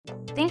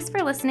Thanks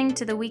for listening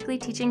to the weekly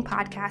teaching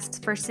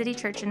podcasts for City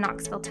Church in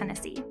Knoxville,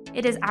 Tennessee.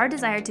 It is our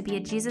desire to be a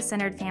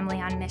Jesus-centered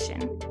family on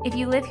mission. If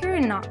you live here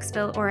in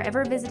Knoxville or are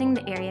ever visiting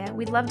the area,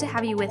 we'd love to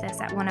have you with us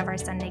at one of our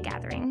Sunday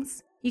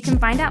gatherings. You can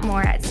find out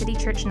more at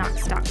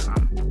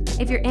citychurchknox.com.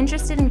 If you're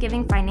interested in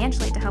giving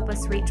financially to help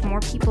us reach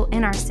more people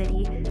in our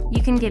city,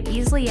 you can give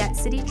easily at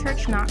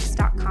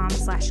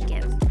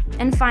citychurchknox.com/give.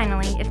 And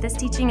finally, if this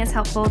teaching is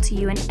helpful to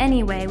you in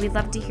any way, we'd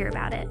love to hear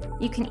about it.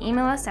 You can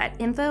email us at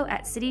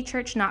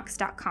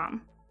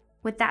info@citychurchknox.com.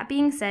 With that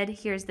being said,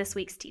 here's this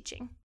week's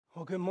teaching.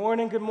 Well, good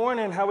morning.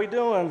 How we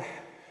doing?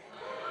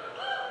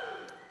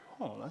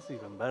 Oh, that's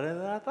even better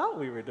than I thought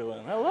we were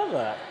doing. I love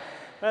that.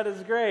 That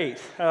is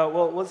great.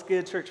 Well, what's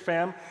good, church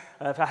fam?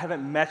 If I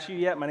haven't met you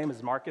yet, my name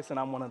is Marcus, and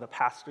I'm one of the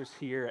pastors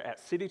here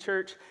at City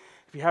Church.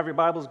 If you have your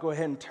Bibles, go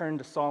ahead and turn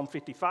to Psalm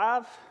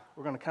 55.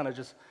 We're going to kind of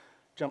just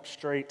jump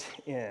straight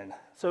in.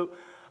 So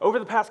over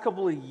the past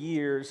couple of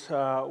years,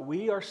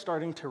 we are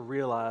starting to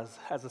realize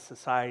as a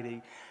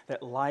society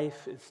that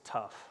life is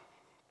tough.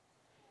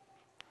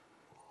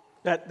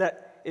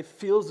 That it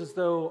feels as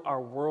though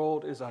our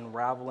world is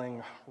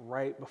unraveling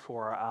right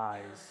before our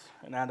eyes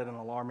and at an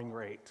alarming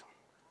rate.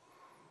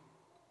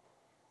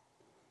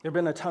 There have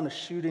been a ton of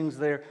shootings.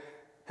 There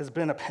has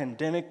been a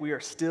pandemic. We are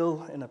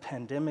still in a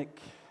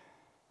pandemic.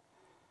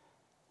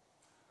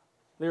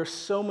 There are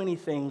so many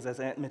things,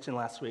 as Aunt mentioned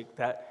last week,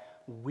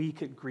 that we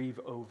could grieve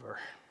over.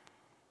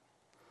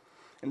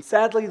 And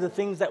sadly, the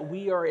things that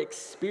we are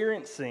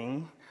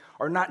experiencing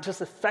are not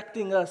just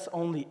affecting us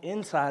on the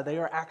inside, they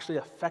are actually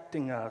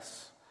affecting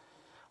us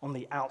on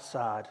the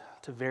outside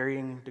to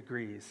varying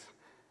degrees.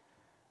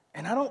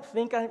 And I don't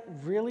think I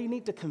really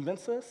need to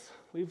convince us.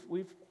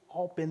 We've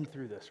all been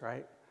through this,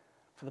 right?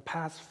 For the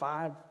past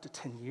 5 to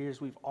 10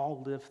 years, we've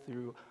all lived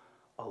through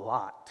a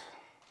lot.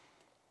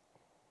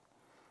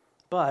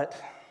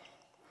 But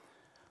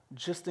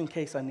just in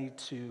case I need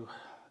to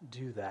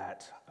do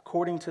that,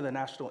 according to the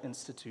National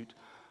Institute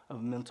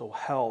of Mental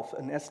Health,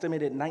 an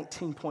estimated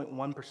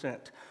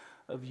 19.1%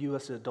 of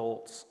U.S.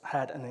 adults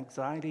had an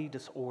anxiety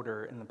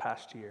disorder in the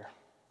past year.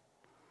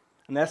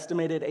 An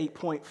estimated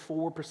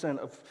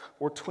 8.4%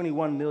 or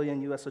 21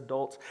 million U.S.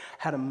 adults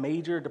had a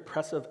major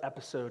depressive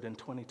episode in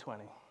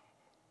 2020.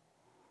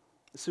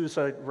 The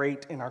suicide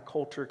rate in our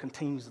culture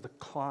continues to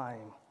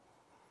climb,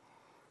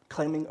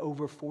 claiming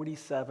over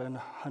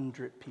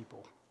 4,700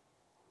 people.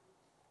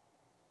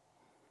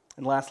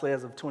 And lastly,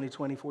 as of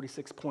 2020,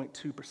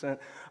 46.2%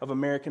 of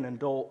American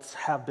adults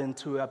have been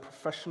to a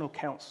professional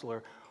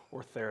counselor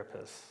or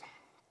therapist.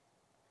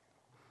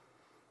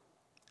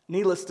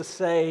 Needless to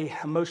say,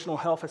 emotional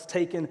health has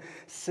taken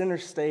center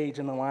stage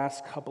in the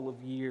last couple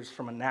of years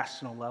from a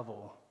national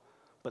level.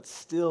 But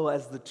still,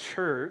 as the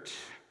church,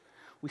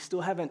 we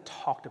still haven't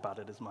talked about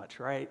it as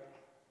much, right?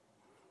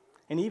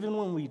 And even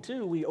when we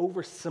do, we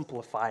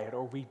oversimplify it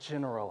or we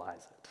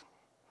generalize it.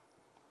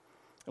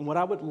 And what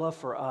I would love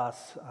for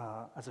us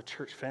as a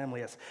church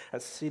family, as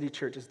City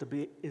Church, is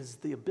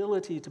the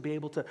ability to be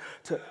able to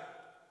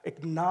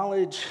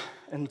acknowledge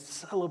and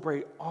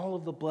celebrate all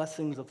of the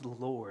blessings of the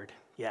Lord.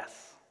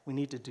 Yes, we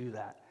need to do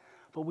that.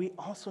 But we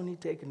also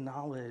need to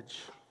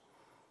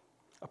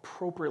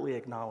appropriately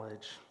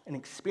acknowledge, and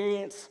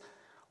experience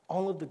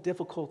all of the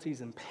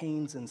difficulties and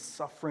pains and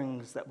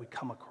sufferings that we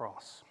come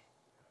across.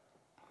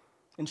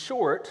 In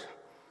short,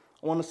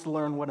 I want us to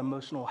learn what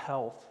emotional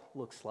health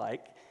looks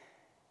like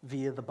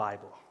via the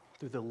Bible,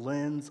 through the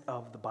lens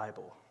of the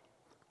Bible,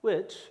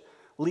 which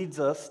leads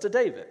us to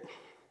David,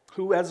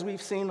 who, as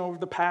we've seen over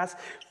the past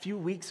few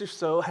weeks or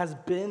so, has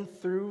been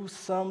through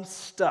some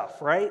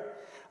stuff, right?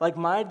 Like,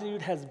 my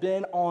dude has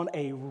been on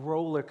a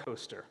roller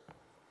coaster.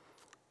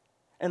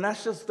 And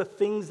that's just the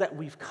things that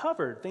we've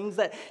covered, things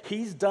that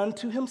he's done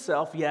to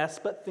himself, yes,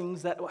 but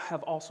things that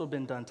have also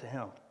been done to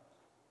him.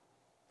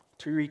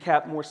 To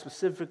recap more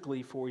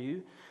specifically for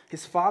you,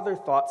 his father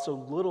thought so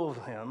little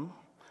of him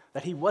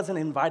that he wasn't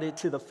invited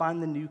to the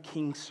Find the New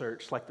King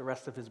search like the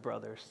rest of his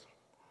brothers.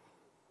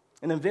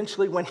 And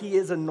eventually, when he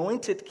is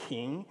anointed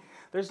king,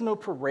 there's no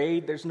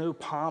parade, there's no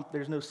pomp,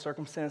 there's no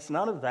circumstance,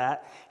 none of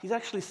that. He's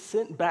actually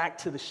sent back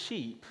to the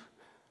sheep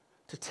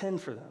to tend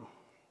for them.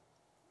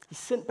 He's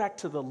sent back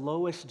to the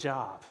lowest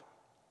job.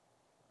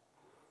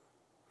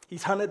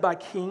 He's hunted by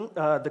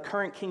the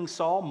current King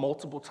Saul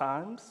multiple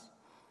times.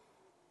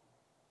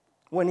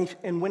 When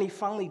he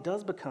finally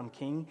does become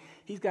king,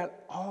 he's got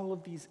all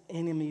of these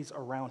enemies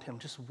around him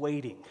just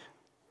waiting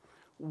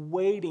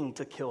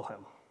to kill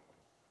him.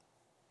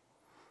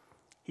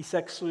 He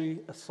sexually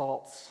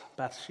assaults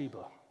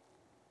Bathsheba.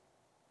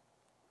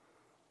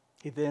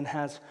 He then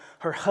has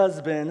her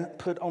husband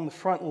put on the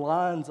front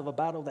lines of a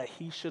battle that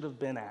he should have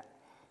been at.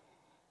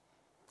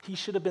 He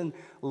should have been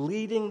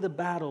leading the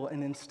battle,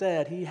 and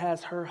instead he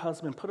has her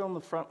husband put on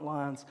the front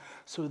lines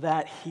so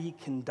that he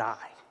can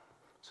die,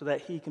 so that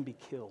he can be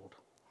killed.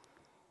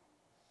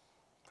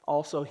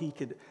 Also, he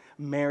could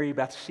marry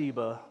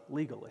Bathsheba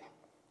legally.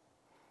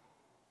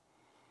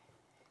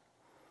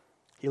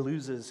 He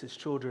loses his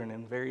children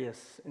in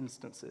various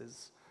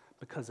instances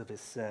because of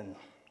his sin.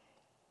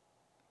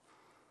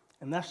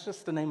 And that's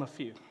just to name a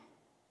few.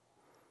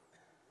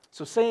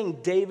 So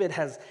saying David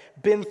has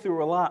been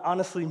through a lot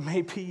honestly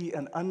may be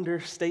an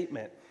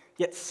understatement.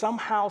 Yet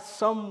somehow,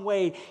 some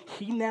way,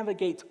 he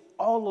navigates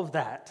all of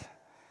that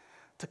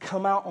to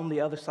come out on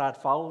the other side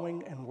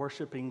following and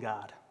worshiping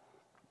God.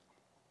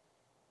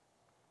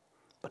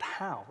 But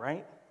how,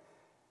 right?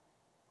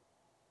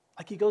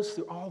 Like he goes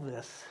through all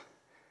this.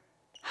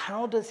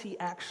 How does he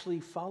actually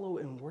follow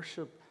and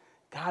worship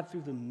God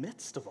through the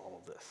midst of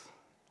all of this?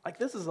 Like,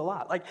 this is a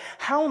lot. Like,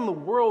 how in the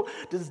world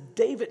does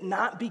David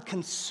not be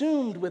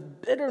consumed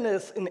with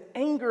bitterness and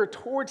anger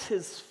towards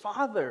his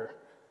father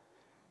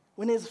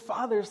when his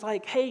father's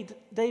like, hey,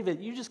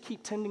 David, you just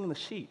keep tending the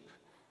sheep.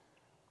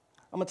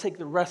 I'm going to take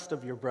the rest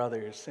of your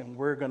brothers and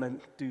we're going to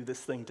do this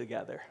thing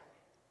together.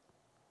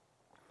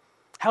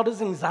 How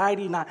does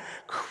anxiety not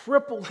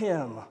cripple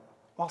him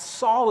while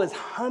Saul is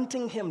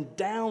hunting him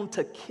down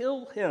to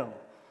kill him?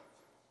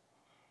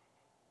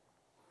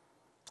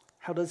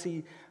 How does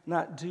he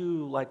not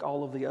do like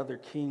all of the other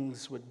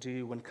kings would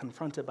do when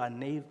confronted by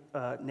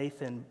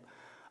Nathan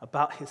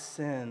about his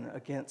sin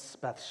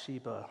against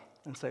Bathsheba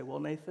and say,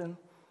 well, Nathan,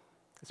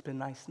 it's been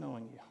nice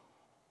knowing you?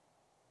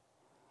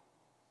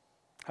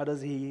 How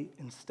does he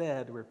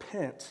instead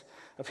repent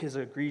of his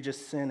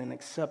egregious sin and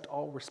accept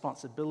all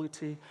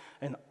responsibility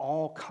and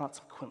all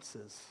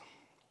consequences?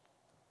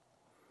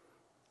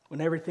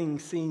 When everything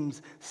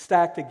seems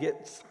stacked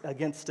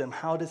against him,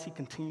 how does he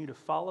continue to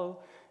follow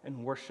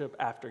and worship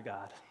after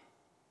God?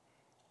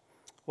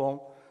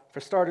 Well,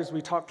 for starters,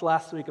 we talked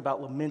last week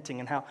about lamenting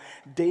and how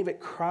David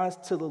cries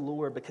to the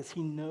Lord because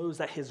he knows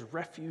that his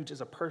refuge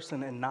is a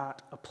person and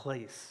not a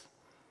place.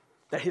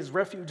 That his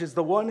refuge is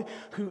the one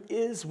who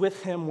is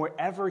with him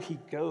wherever he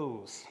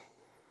goes.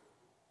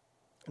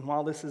 And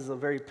while this is a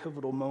very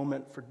pivotal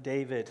moment for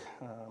David,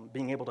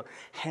 being able to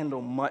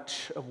handle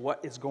much of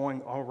what is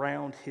going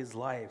around his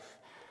life,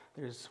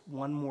 there's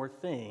one more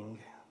thing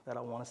that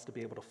I want us to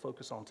be able to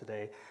focus on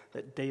today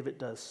that David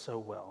does so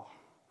well.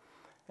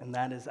 And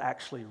that is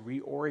actually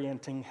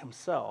reorienting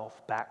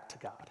himself back to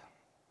God.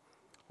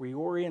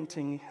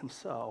 Reorienting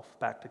himself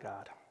back to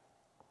God.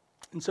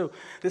 And so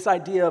this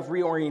idea of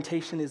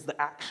reorientation is the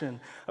action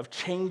of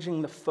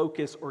changing the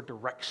focus or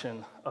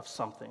direction of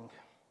something.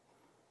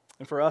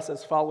 And for us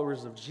as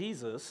followers of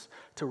Jesus,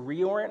 to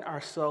reorient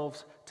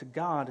ourselves to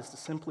God is to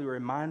simply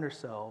remind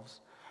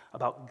ourselves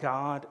about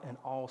God in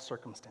all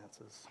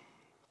circumstances.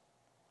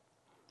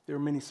 There are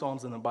many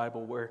Psalms in the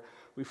Bible where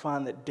we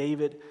find that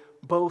David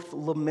both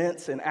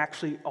laments and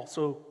actually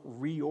also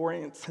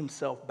reorients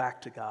himself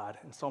back to God.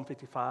 And Psalm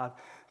 55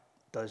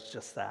 does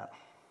just that.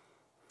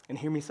 And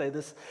hear me say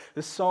this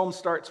psalm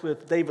starts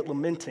with David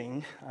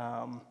lamenting,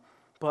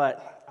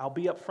 but I'll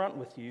be up front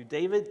with you.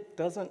 David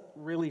doesn't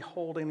really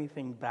hold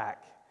anything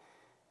back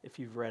if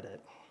you've read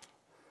it.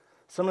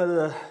 Some of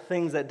the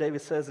things that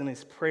David says in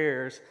his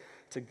prayers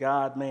to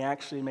God may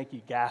actually make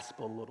you gasp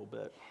a little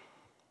bit,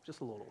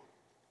 just a little.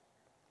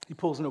 He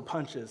pulls no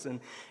punches, and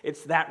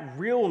it's that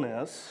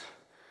realness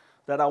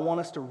that I want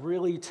us to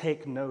really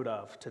take note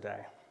of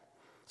today.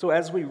 So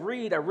as we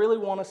read, I really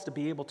want us to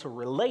be able to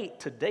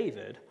relate to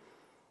David.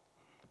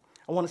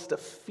 I want us to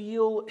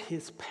feel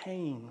his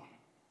pain.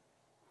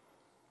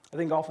 I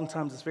think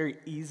oftentimes it's very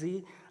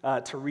easy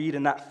to read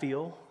and not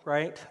feel,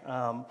 right?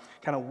 Kind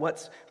of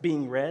what's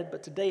being read.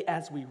 But today,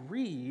 as we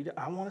read,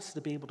 I want us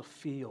to be able to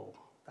feel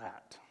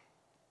that.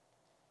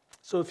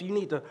 So if you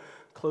need to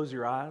close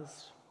your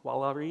eyes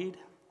while I read,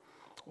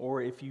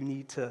 or if you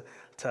need to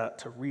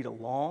read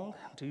along,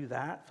 do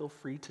that. Feel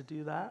free to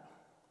do that.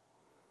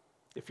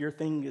 If your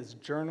thing is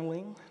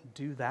journaling,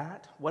 do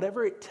that.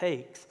 Whatever it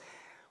takes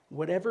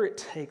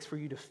for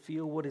you to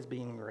feel what is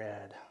being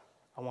read,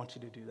 I want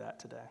you to do that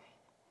today.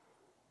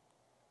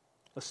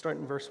 Let's start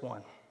in verse 1.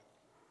 It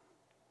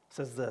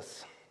says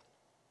this: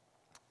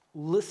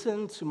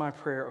 "Listen to my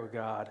prayer, O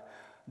God.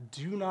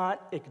 Do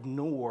not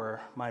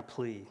ignore my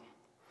plea.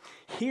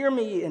 Hear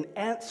me and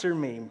answer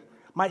me.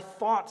 My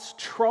thoughts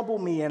trouble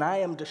me, and I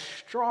am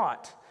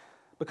distraught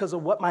because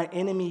of what my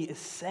enemy is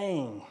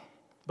saying,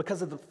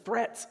 because of the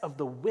threats of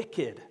the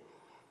wicked.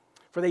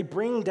 For they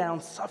bring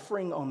down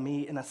suffering on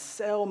me and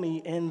assail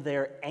me in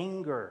their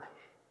anger.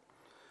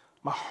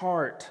 My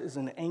heart is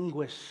in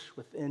anguish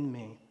within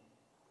me.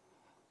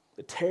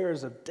 The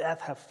terrors of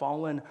death have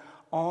fallen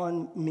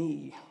on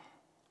me.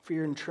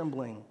 Fear and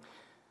trembling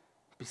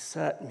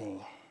beset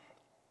me.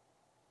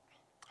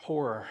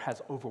 Horror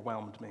has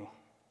overwhelmed me."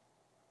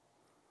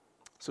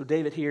 So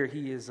David here,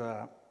 he is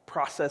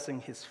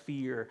processing his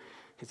fear,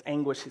 his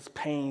anguish, his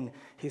pain,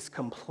 his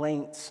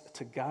complaints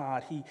to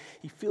God.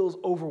 He feels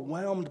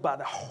overwhelmed by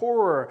the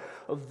horror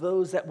of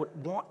those that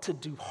would want to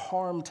do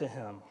harm to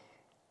him.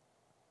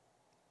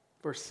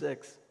 Verse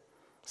 6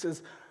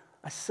 says,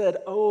 "I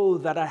said, oh,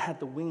 that I had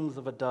the wings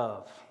of a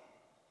dove.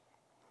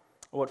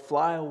 I would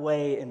fly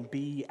away and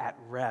be at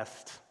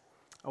rest.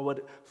 I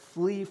would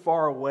flee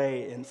far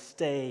away and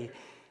stay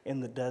in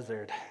the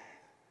desert."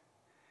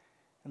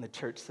 And the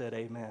church said,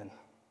 amen.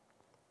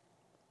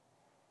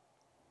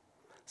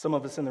 Some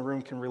of us in the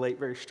room can relate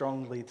very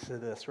strongly to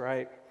this,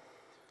 right?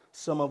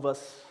 Some of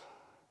us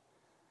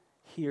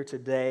here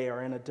today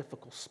are in a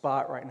difficult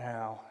spot right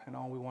now, and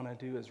all we want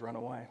to do is run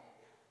away.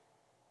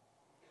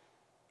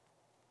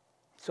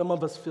 Some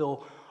of us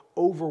feel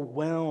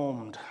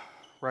overwhelmed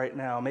right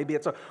now. Maybe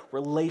it's a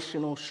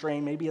relational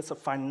strain. Maybe it's a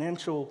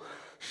financial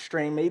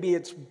strain. Maybe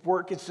it's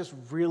work. It's just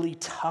really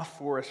tough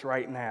for us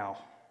right now.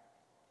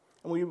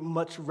 And we would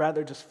much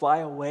rather just fly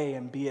away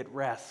and be at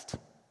rest.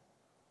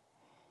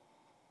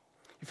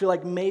 You feel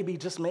like maybe,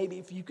 just maybe,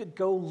 if you could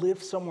go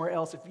live somewhere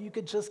else, if you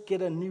could just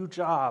get a new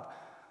job,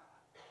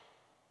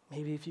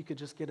 maybe if you could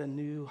just get a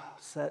new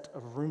set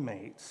of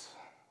roommates,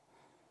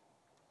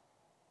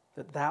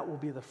 that will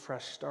be the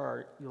fresh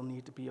start. You'll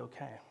need to be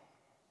okay.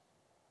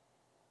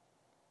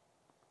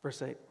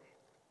 Verse 8.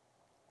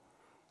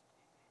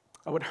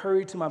 I would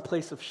hurry to my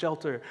place of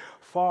shelter,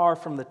 far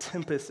from the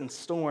tempest and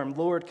storm.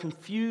 Lord,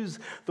 confuse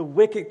the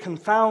wicked,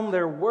 confound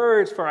their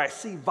words, for I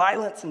see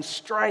violence and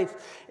strife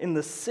in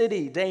the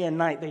city. Day and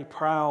night they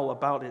prowl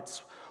about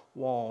its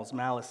walls.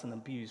 Malice and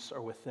abuse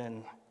are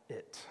within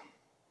it.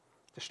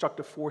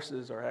 Destructive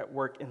forces are at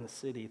work in the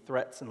city.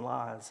 Threats and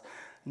lies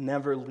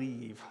never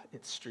leave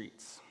its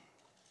streets.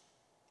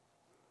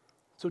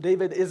 So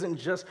David isn't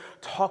just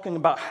talking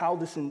about how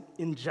this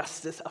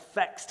injustice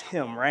affects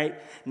him, right?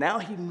 Now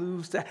he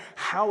moves to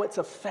how it's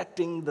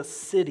affecting the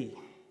city.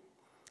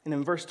 And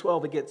in verse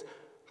 12, it gets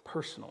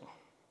personal.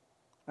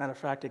 Matter of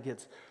fact, it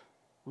gets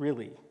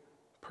really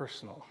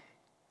personal.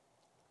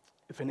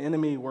 If an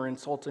enemy were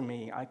insulting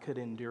me, I could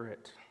endure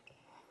it.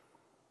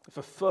 If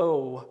a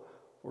foe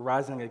were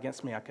rising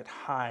against me, I could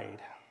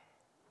hide.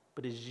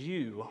 But as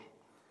you,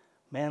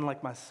 man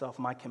like myself,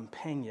 my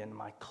companion,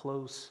 my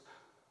close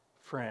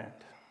friend,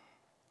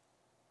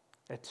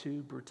 et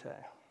tu, Brute.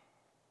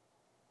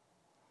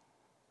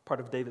 Part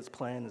of David's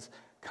plan is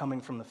coming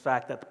from the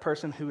fact that the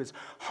person who is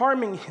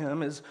harming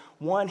him is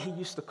one he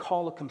used to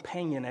call a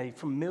companion, a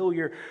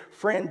familiar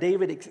friend.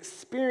 David is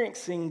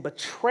experiencing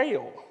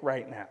betrayal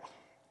right now.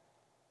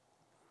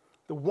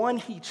 The one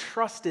he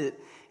trusted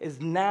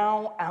is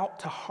now out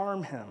to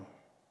harm him.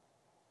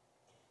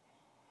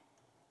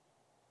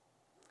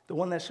 The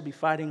one that should be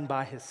fighting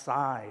by his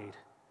side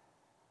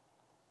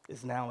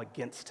is now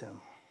against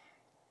him.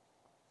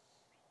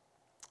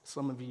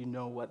 Some of you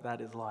know what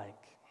that is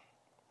like.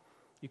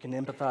 You can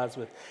empathize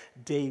with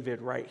David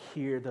right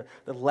here.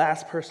 The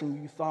last person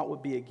you thought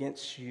would be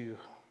against you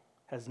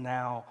has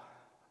now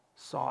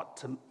sought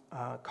to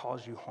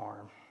cause you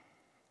harm.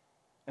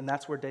 And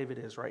that's where David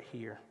is right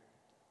here.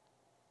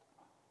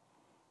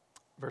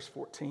 Verse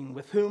 14,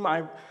 with whom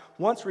I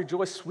once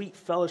rejoiced sweet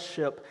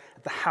fellowship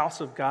at the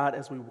house of God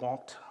as we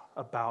walked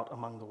about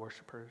among the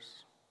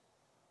worshipers.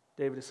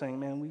 David is saying,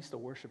 man, we used to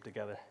worship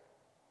together.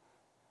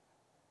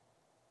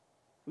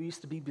 We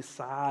used to be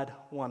beside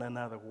one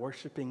another,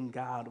 worshiping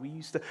God. We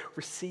used to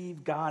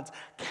receive God's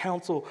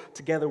counsel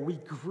together. We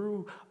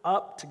grew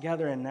up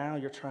together, and now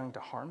you're trying to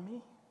harm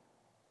me?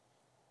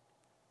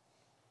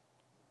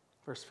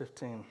 Verse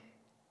 15,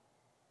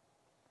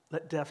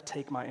 let death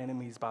take my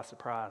enemies by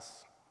surprise.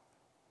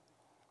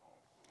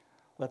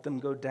 Let them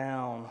go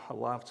down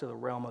alive to the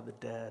realm of the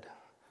dead,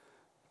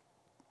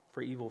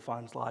 for evil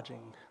finds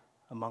lodging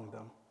among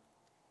them.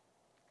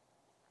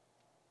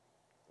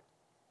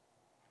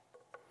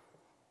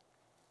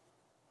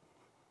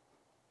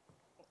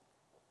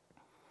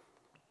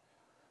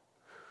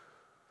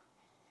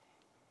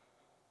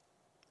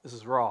 This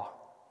is raw,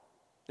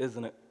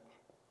 isn't it?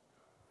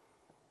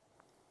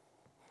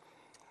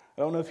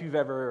 I don't know if you've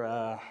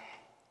ever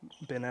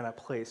been in a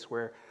place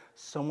where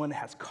someone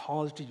has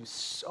caused you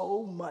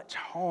so much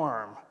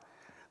harm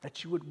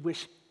that you would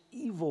wish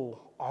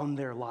evil on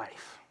their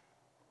life.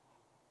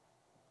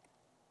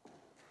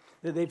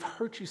 That they've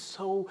hurt you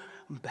so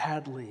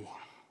badly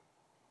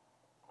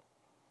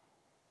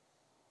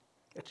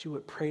that you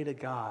would pray to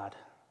God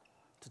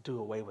to do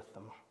away with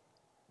them.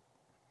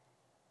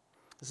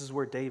 This is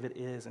where David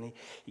is, and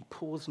he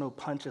pulls no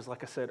punches,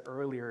 like I said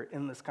earlier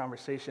in this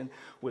conversation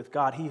with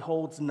God. He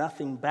holds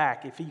nothing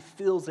back. If he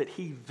feels it,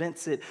 he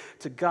vents it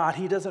to God.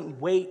 He doesn't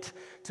wait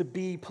to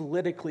be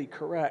politically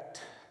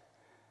correct.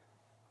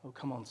 Oh,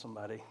 come on,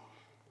 somebody.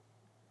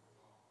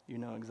 You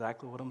know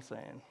exactly what I'm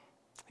saying.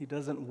 He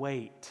doesn't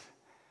wait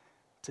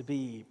to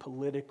be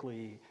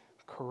politically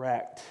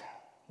correct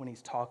when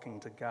he's talking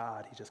to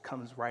God. He just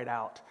comes right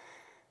out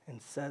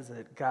and says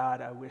it. God,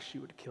 I wish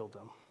you would kill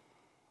them.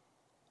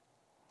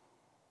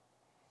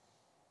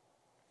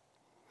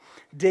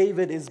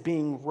 David is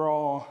being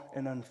raw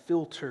and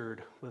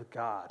unfiltered with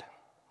God.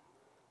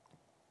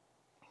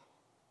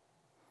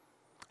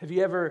 Have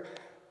you ever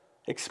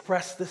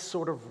expressed this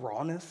sort of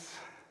rawness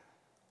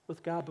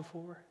with God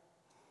before?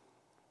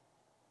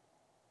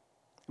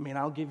 I mean,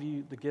 I'll give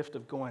you the gift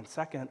of going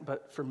second,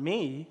 but for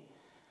me,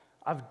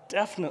 I've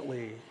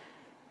definitely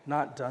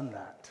not done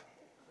that.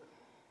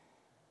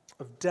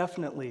 I've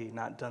definitely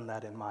not done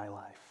that in my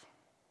life.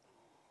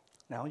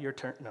 Now your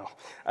turn. No.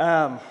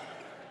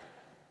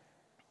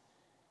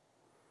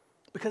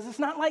 Because it's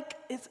not like,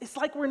 it's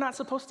like we're not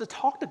supposed to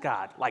talk to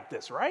God like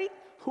this, right?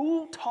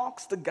 Who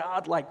talks to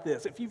God like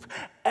this? If you've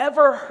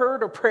ever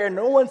heard a prayer,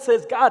 no one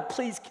says, God,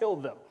 please kill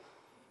them.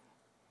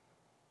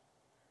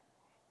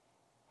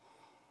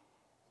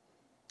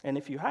 And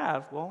if you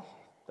have, well,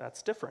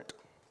 that's different.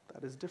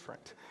 That is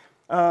different.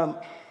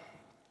 But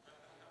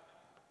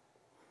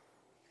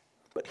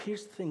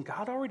here's the thing,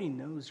 God already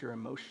knows your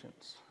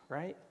emotions,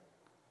 right?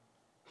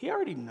 He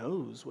already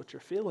knows what you're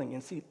feeling.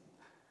 And see,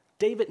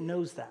 David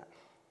knows that.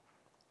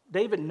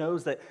 David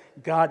knows that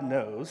God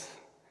knows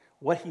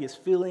what he is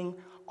feeling,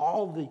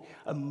 all the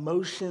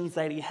emotions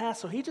that he has.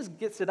 So he just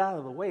gets it out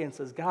of the way and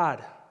says,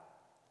 God,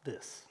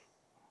 this.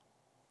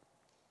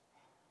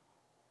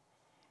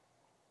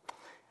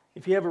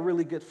 If you have a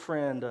really good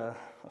friend, a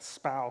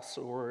spouse,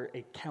 or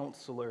a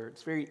counselor,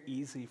 it's very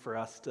easy for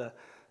us to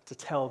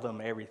tell them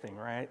everything,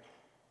 right?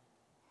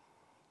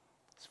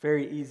 It's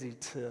very easy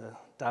to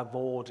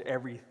divulge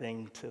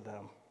everything to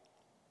them,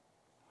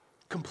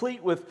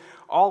 complete with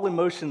all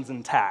emotions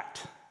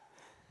intact.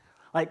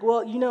 Like,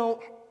 well,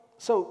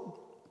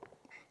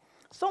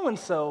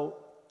 so-and-so,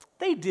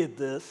 they did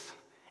this,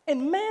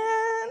 and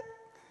man,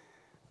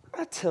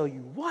 I tell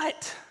you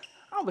what,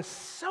 I was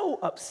so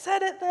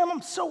upset at them,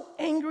 I'm so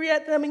angry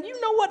at them, and you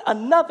know what,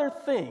 another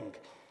thing.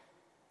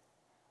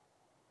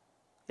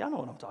 Y'all know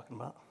what I'm talking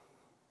about.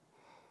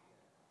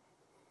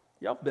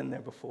 Y'all been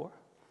there before.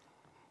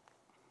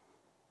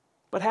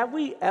 But have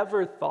we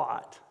ever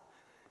thought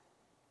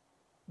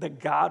that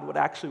God would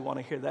actually want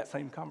to hear that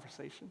same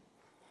conversation?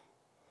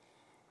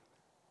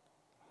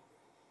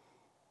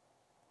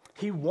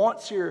 He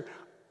wants your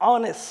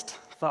honest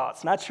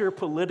thoughts, not your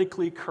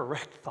politically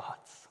correct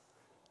thoughts.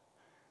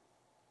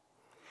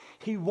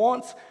 He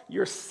wants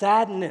your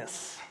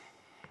sadness,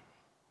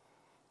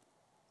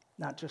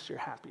 not just your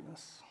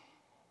happiness.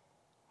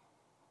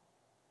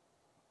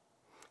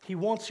 He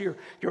wants your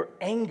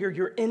anger,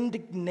 your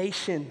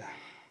indignation.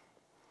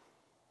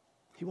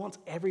 He wants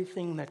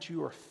everything that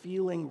you are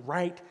feeling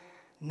right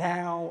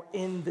now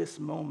in this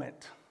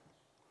moment.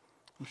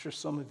 I'm sure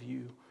some of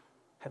you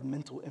have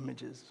mental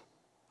images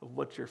of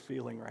what you're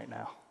feeling right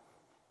now.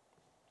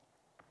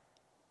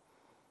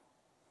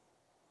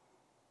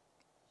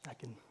 I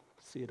can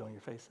see it on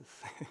your faces.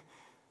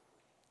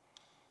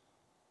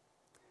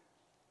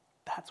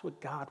 That's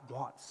what God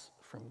wants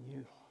from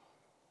you.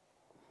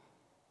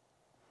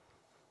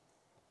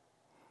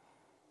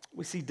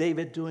 We see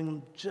David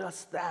doing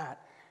just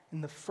that. In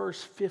the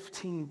first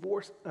 15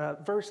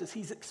 verses,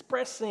 he's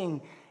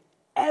expressing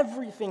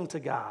everything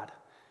to God.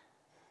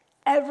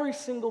 Every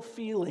single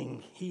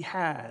feeling he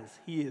has,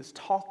 he is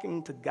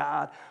talking to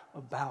God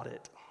about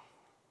it.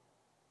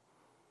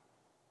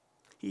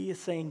 He is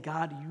saying,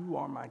 God, you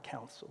are my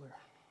counselor.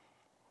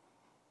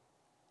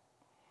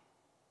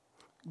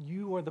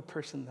 You are the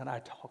person that I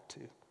talk to.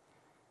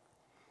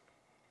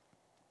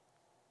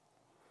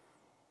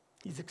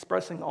 He's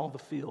expressing all the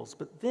feels.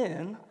 But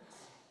then,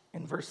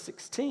 in verse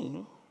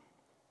 16,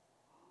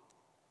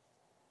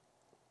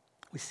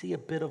 we see a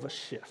bit of a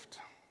shift.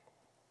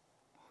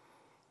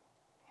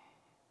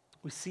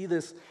 We see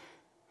this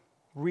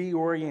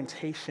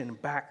reorientation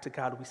back to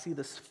God. We see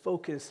this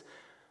focus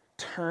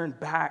turned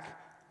back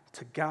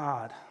to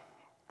God.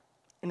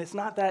 And it's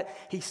not that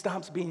he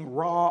stops being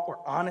raw or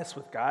honest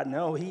with God.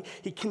 No, he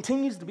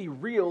continues to be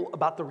real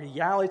about the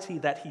reality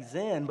that he's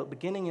in. But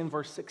beginning in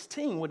verse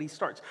 16, what he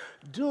starts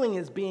doing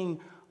is being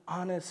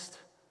honest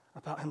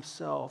about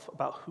himself,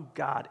 about who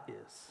God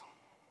is.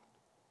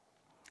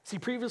 See,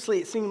 previously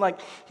it seemed like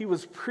he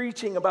was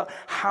preaching about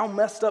how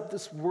messed up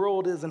this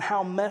world is and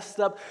how messed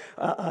up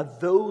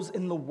those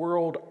in the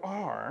world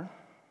are.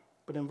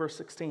 But in verse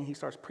 16, he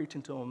starts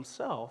preaching to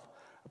himself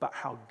about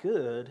how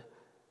good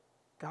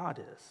God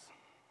is.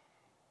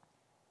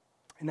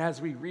 And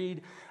as we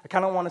read, I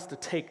kind of want us to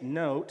take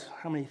note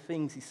how many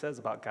things he says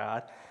about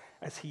God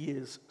as he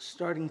is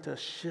starting to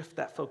shift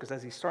that focus,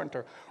 as he's starting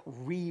to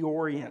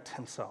reorient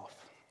himself.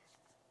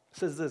 It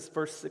says this,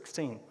 verse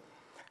 16.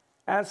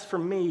 As for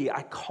me,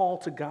 I call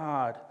to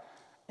God,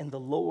 and the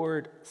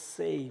Lord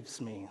saves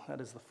me. That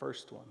is the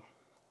first one.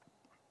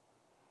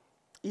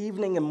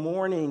 Evening,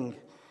 morning,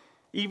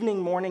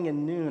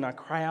 and noon, I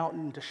cry out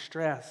in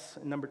distress.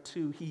 And number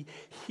 2, he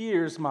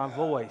hears my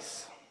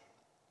voice.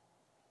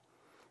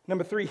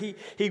 Number 3,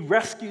 he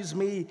rescues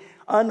me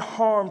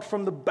unharmed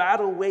from the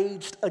battle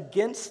waged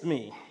against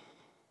me,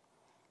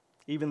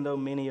 even though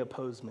many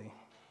oppose me.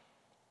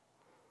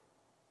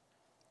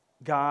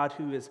 God,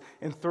 who is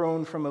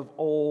enthroned from of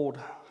old,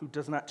 who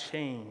does not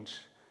change.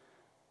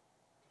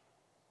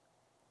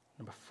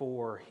 Number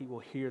 4, he will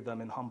hear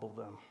them and humble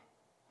them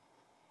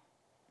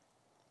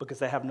because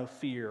they have no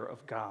fear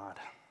of God.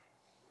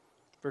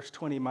 Verse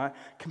 20, my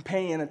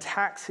companion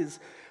attacks his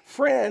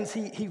friends.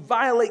 He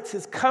violates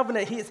his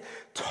covenant. His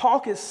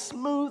talk is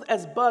smooth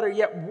as butter,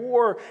 yet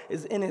war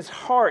is in his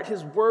heart.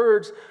 His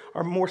words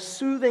are more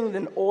soothing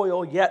than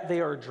oil, yet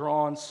they are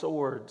drawn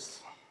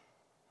swords.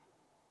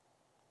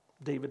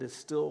 David is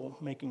still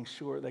making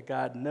sure that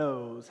God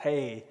knows,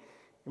 hey,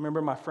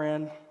 remember my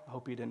friend? I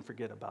hope you didn't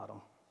forget about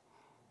him.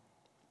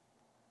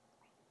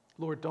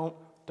 Lord,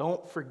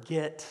 don't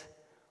forget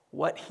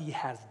what he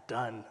has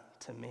done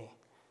to me.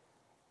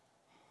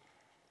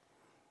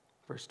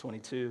 Verse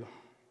 22,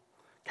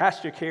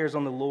 cast your cares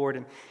on the Lord,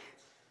 and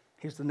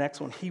here's the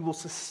next one, he will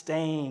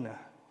sustain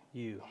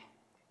you.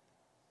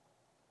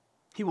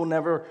 He will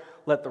never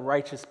let the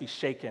righteous be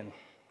shaken.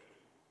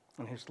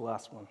 And here's the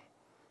last one.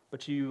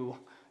 But you,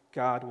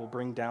 God, will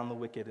bring down the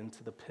wicked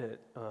into the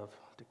pit of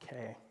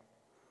decay.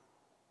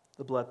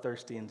 The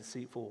bloodthirsty and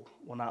deceitful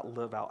will not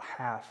live out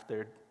half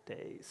their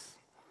days.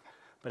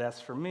 But as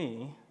for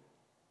me,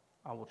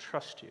 I will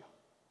trust you.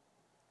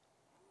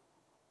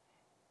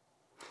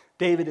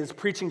 David is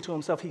preaching to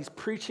himself. He's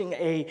preaching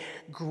a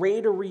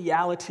greater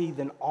reality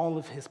than all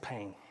of his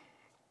pain.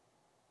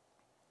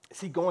 Is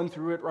he going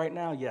through it right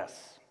now?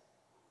 Yes.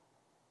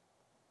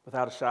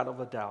 Without a shadow of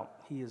a doubt,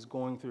 he is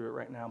going through it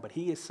right now. But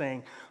he is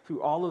saying,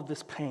 through all of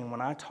this pain,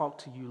 when I talk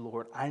to you,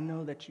 Lord, I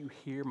know that you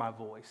hear my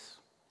voice.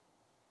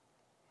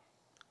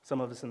 Some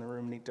of us in the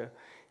room need to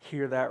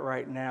hear that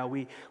right now.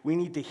 We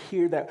need to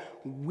hear that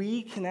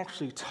we can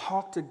actually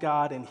talk to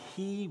God and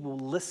he will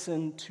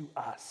listen to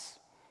us.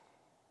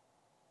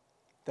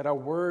 That our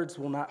words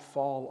will not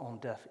fall on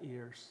deaf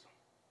ears.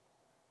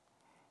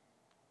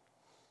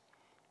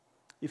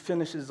 He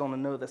finishes on a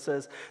note that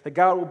says that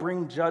God will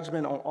bring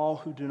judgment on all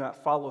who do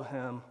not follow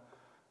him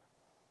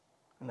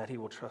and that he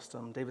will trust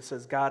him. David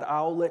says, God,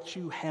 I'll let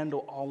you handle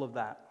all of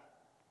that.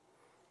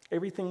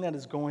 Everything that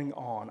is going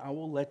on, I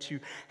will let you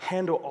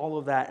handle all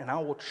of that, and I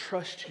will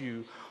trust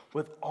you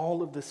with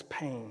all of this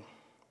pain.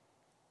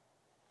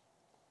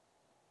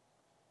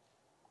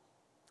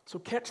 So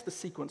catch the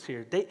sequence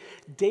here.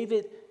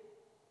 David,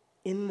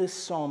 in this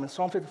psalm, in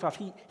Psalm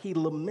 55, he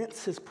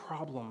laments his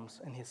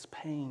problems and his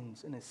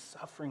pains and his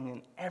suffering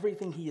and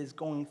everything he is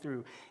going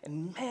through.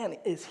 And man,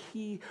 is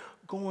he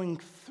going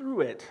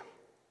through it.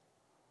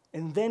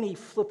 And then he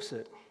flips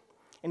it,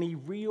 and he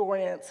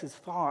reorients his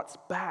thoughts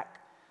back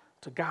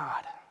to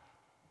God.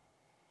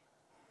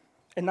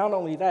 And not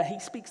only that,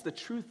 he speaks the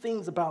true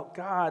things about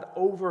God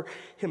over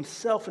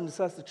himself and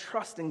decides to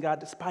trust in God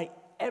despite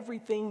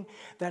everything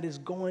that is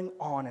going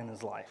on in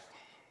his life.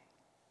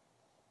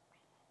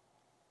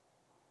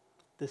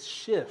 This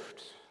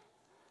shift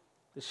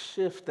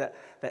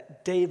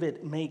that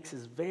David makes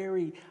is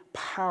very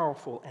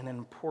powerful and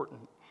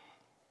important.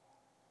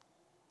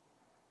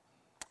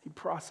 He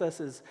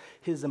processes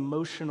his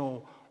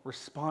emotional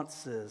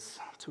responses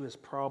to his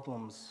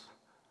problems,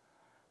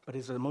 but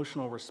his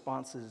emotional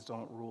responses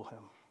don't rule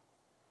him.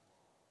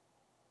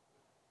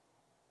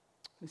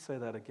 Let me say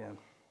that again.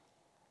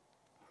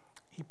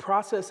 He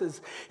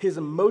processes his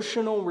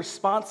emotional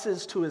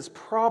responses to his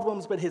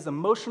problems, but his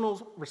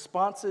emotional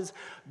responses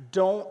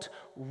don't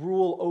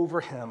rule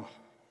over him.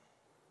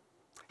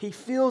 He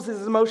feels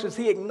his emotions.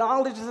 He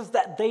acknowledges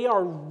that they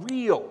are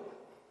real,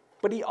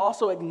 but he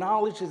also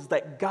acknowledges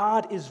that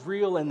God is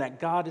real and that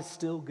God is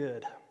still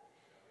good.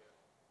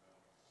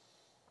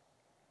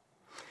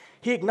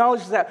 He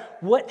acknowledges that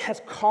what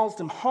has caused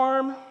him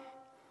harm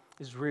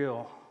is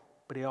real,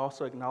 but he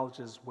also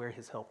acknowledges where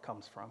his help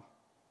comes from.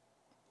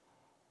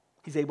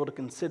 He's able to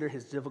consider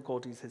his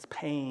difficulties, his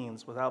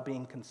pains, without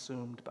being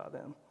consumed by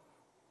them.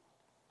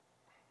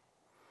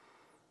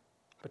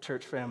 But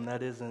church fam,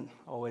 that isn't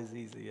always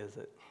easy, is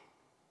it?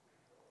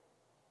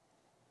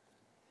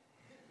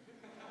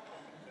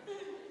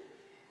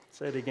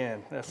 Say it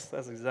again. That's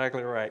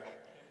exactly right.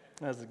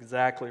 That's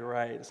exactly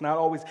right. It's not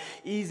always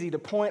easy to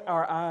point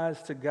our eyes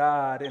to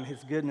God and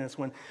his goodness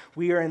when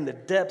we are in the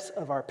depths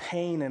of our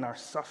pain and our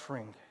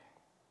suffering.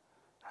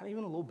 Not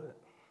even a little bit.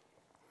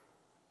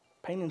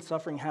 Pain and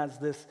suffering has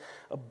this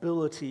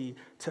ability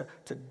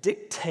to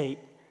dictate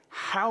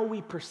how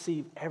we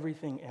perceive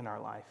everything in our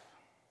life.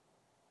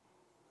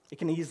 It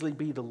can easily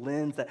be the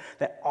lens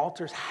that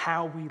alters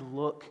how we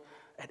look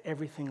at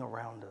everything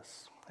around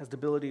us. It has the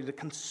ability to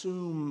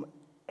consume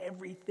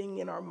everything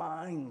in our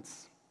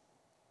minds.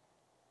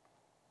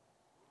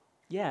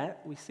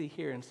 Yet, we see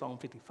here in Psalm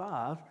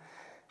 55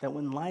 that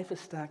when life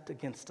is stacked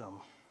against him,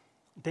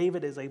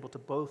 David is able to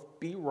both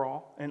be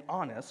raw and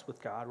honest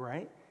with God,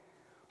 right?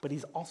 But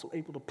he's also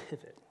able to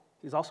pivot.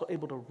 He's also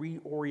able to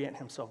reorient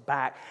himself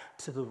back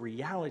to the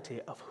reality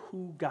of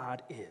who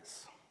God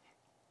is.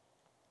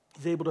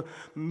 He's able to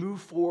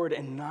move forward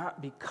and not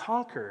be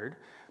conquered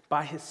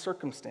by his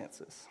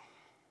circumstances.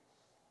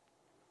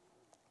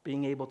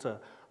 Being able to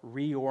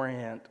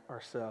reorient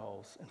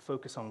ourselves and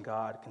focus on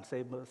God can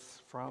save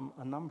us from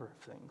a number of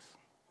things.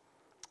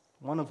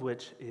 One of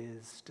which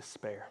is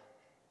despair.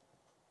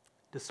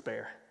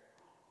 Despair.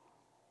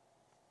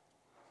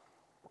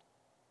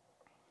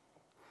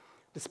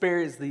 Despair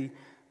is the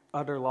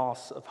utter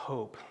loss of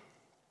hope.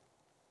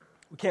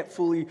 We can't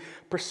fully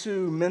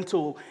pursue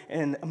mental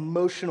and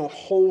emotional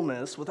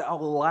wholeness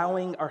without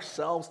allowing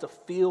ourselves to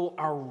feel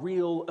our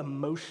real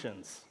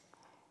emotions.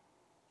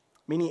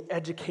 Many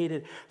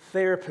educated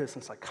therapists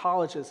and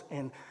psychologists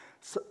and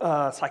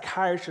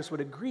psychiatrists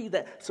would agree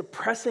that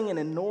suppressing and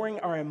ignoring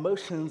our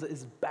emotions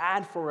is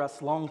bad for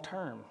us long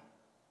term.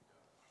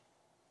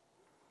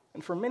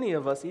 And for many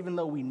of us, even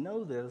though we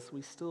know this,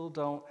 we still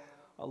don't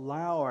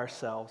allow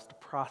ourselves to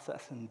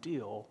process and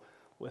deal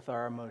with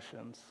our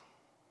emotions.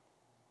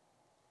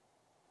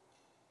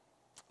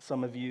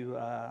 Some of you,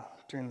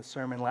 during the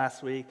sermon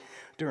last week,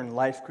 during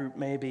life group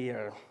maybe,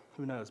 or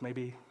who knows,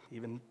 maybe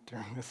even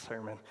during this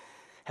sermon,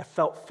 have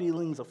felt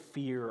feelings of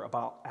fear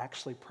about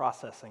actually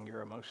processing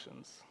your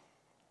emotions.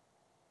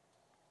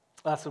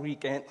 Last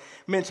week, Aunt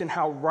mentioned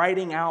how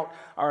writing out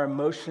our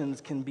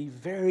emotions can be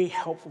very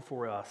helpful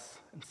for us.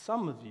 And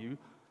some of you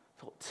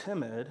felt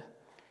timid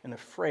and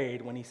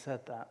afraid when he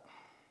said that.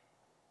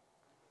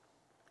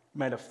 You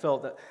might have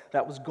felt that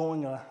that was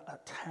going a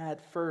tad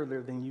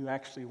further than you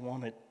actually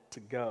wanted to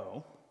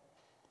go,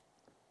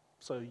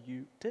 so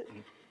you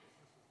didn't.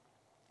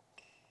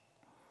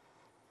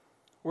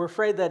 We're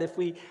afraid that if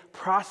we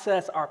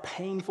process our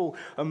painful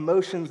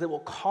emotions, it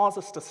will cause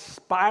us to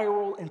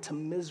spiral into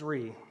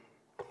misery.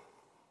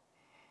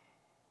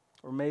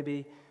 Or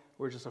maybe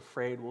we're just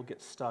afraid we'll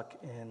get stuck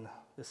in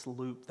this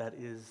loop that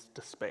is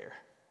despair.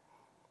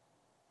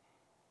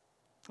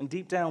 And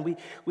deep down,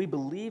 we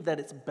believe that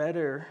it's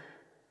better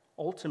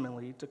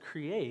ultimately to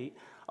create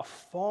a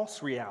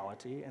false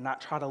reality and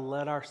not try to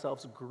let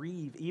ourselves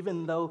grieve,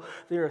 even though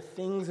there are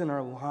things in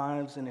our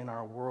lives and in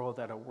our world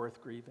that are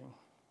worth grieving.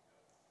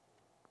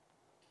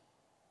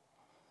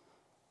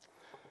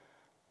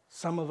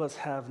 Some of us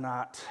have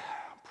not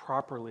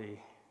properly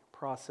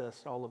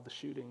processed all of the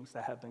shootings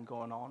that have been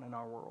going on in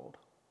our world.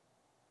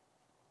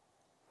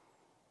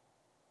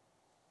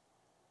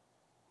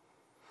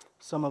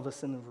 Some of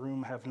us in the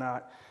room have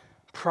not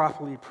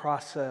properly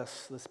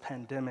processed this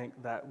pandemic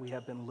that we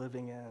have been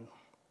living in.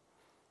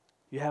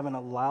 You haven't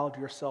allowed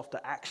yourself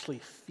to actually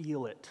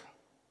feel it.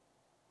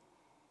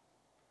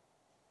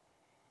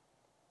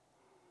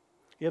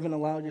 You haven't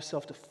allowed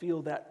yourself to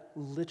feel that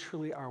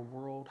literally our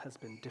world has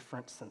been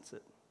different since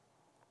it.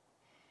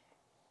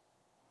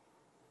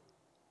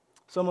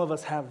 Some of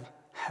us have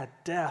had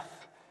death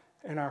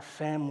in our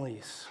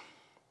families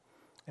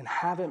and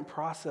haven't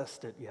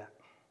processed it yet.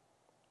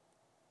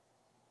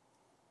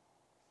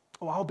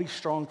 Oh, I'll be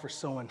strong for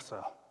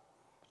so-and-so.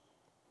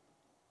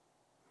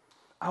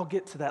 I'll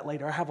get to that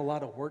later. I have a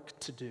lot of work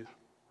to do.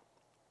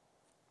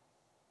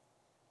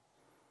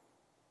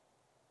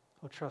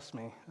 Oh, trust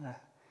me,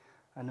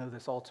 I know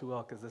this all too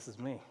well because this is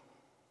me.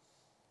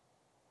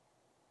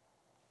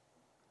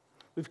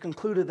 We've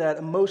concluded that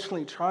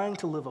emotionally trying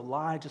to live a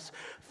lie just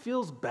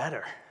feels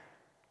better.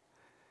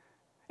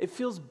 It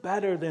feels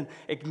better than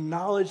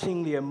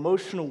acknowledging the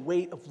emotional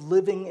weight of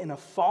living in a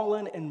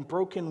fallen and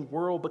broken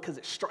world because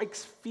it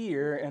strikes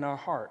fear in our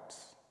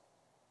hearts.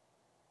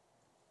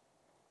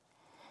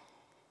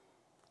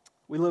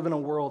 We live in a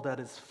world that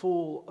is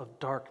full of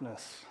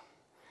darkness,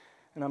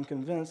 and I'm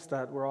convinced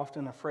that we're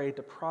often afraid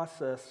to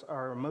process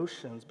our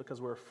emotions because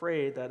we're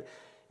afraid that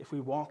if we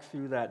walk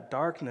through that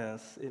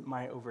darkness, it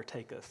might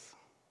overtake us.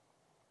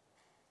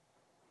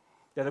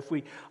 That if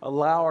we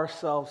allow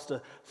ourselves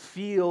to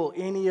feel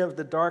any of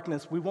the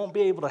darkness, we won't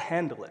be able to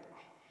handle it.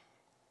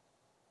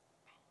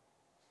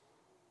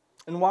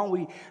 And while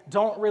we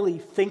don't really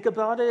think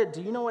about it,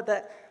 do you know what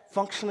that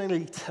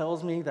functionally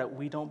tells me that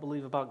we don't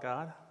believe about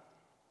God?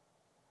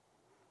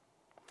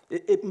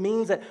 It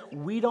means that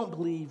we don't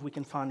believe we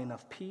can find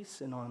enough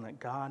peace in knowing that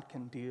God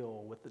can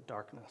deal with the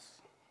darkness.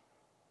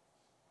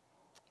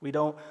 We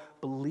don't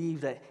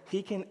believe that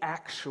He can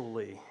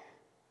actually,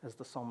 as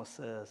the psalmist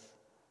says,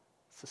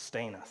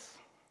 sustain us.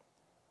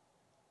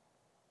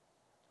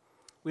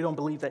 We don't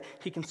believe that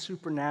He can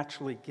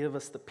supernaturally give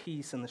us the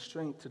peace and the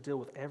strength to deal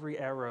with every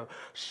arrow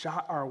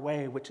shot our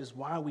way, which is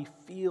why we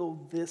feel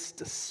this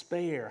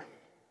despair.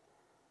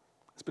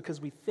 It's because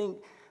we think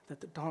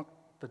that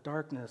the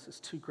darkness is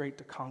too great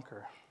to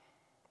conquer.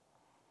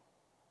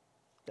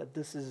 That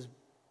this is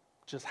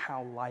just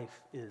how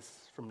life is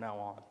from now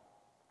on.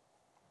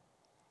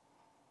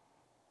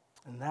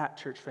 And that,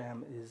 church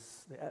fam,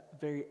 is the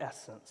very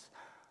essence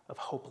of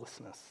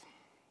hopelessness.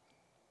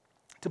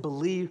 To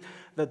believe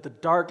that the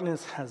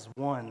darkness has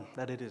won,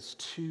 that it is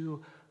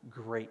too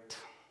great.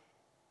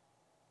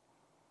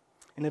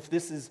 And if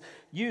this is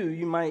you,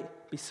 you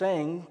might be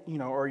saying,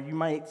 or you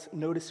might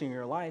notice in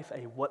your life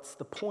a what's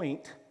the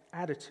point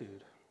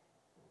attitude.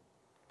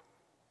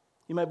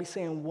 You might be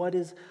saying, what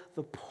is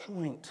the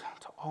point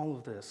to all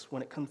of this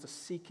when it comes to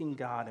seeking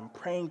God and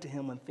praying to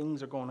Him when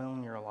things are going on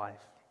in your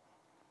life?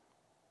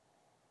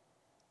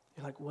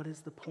 You're like, what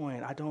is the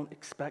point? I don't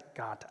expect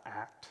God to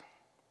act.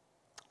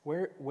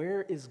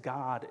 Where is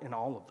God in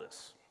all of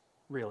this,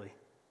 really?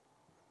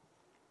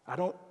 I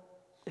don't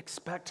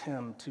expect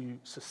Him to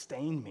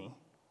sustain me.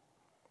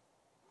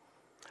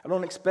 I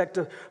don't expect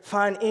to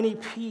find any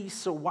peace,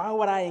 so why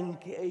would I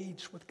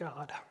engage with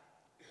God?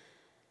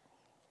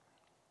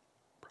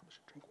 Probably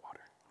should drink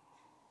water.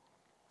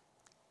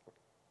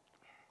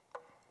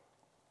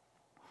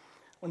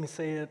 Let me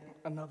say it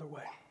another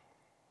way.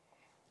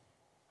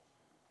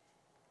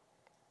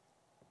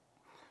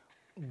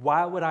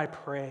 Why would I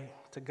pray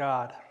to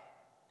God?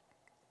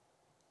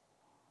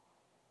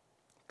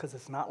 Because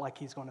it's not like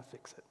He's going to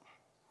fix it.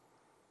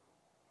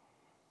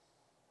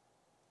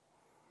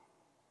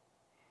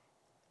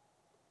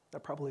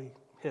 That probably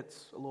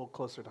hits a little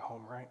closer to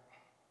home, right?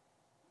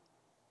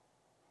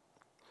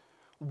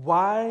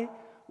 Why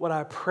would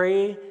I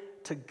pray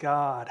to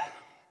God?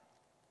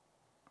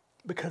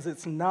 Because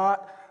it's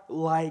not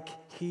like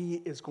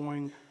He is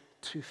going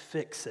to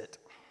fix it.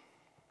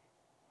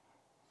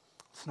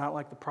 it's not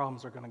like the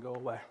problems are going to go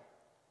away.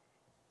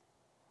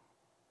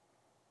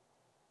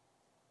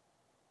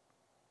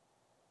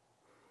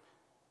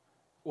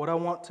 What I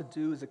want to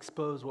do is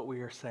expose what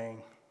we are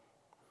saying.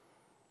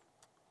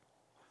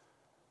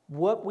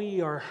 What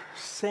we are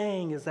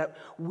saying is that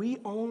we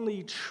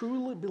only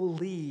truly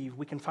believe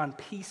we can find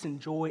peace and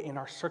joy in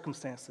our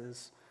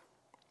circumstances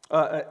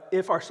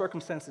if our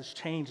circumstances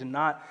change and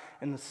not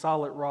in the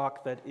solid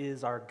rock that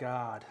is our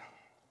God.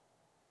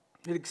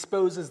 It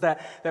exposes that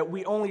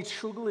we only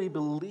truly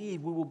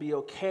believe we will be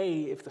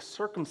okay if the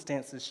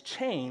circumstances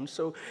change.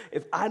 So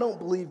if I don't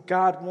believe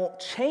God won't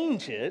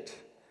change it,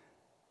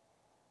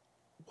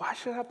 why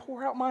should I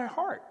pour out my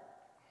heart?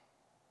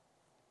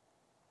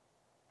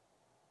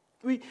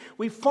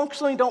 We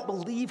functionally don't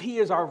believe he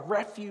is our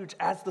refuge,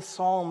 as the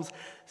Psalms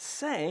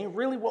say.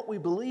 Really what we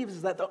believe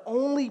is that the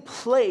only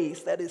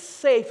place that is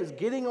safe is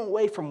getting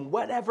away from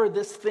whatever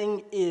this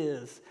thing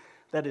is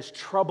that is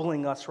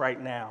troubling us right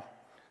now.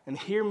 And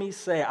hear me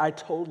say, I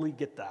totally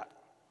get that.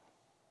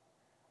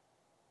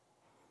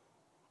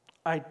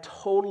 I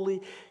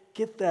totally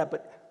get that,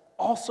 but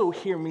also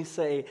hear me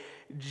say,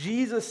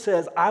 Jesus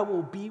says, I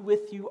will be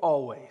with you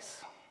always.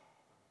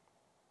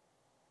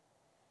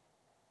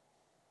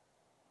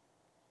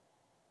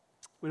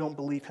 We don't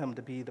believe him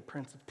to be the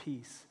Prince of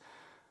Peace,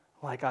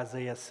 like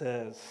Isaiah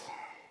says,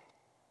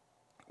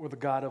 or the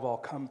God of all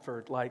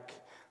comfort, like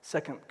 2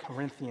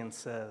 Corinthians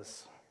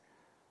says.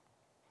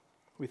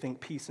 We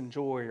think peace and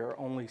joy are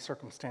only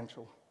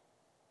circumstantial.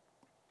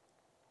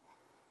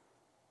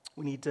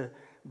 We need to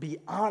be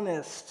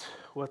honest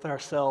with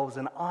ourselves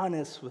and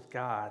honest with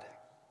God.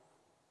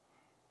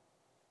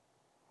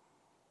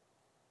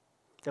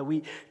 That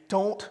we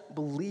don't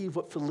believe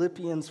what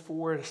Philippians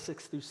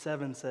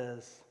 4:6-7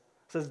 says.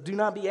 It says, do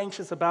not be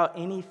anxious about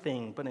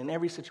anything, but in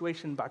every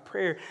situation by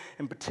prayer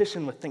and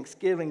petition with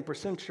thanksgiving,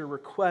 present your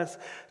requests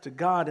to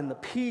God, and the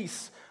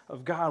peace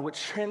of God,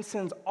 which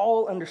transcends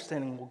all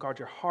understanding, will guard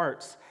your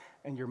hearts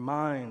and your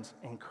minds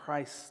in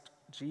Christ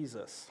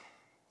Jesus.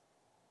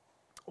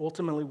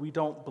 Ultimately, we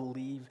don't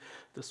believe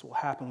this will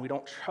happen. We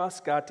don't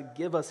trust God to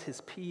give us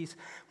his peace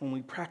when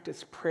we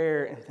practice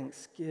prayer and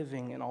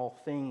thanksgiving in all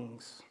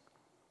things.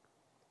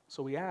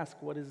 So we ask,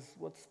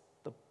 what's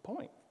the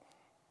point?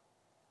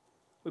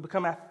 We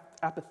become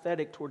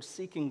apathetic towards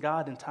seeking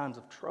God in times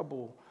of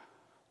trouble.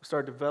 We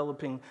start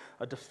developing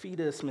a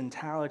defeatist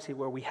mentality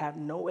where we have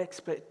no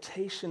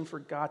expectation for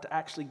God to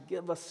actually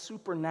give us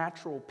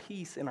supernatural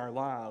peace in our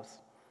lives.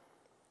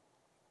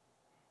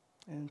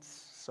 And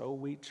so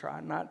we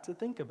try not to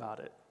think about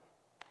it.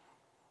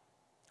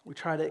 We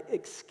try to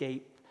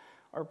escape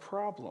our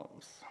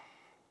problems.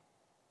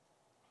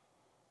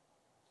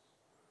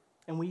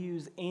 And we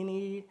use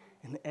any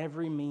and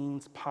every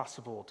means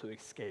possible to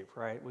escape,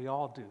 right? We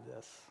all do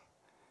this.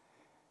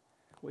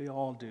 We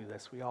all do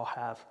this. We all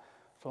have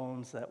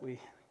phones that we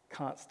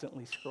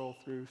constantly scroll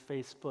through,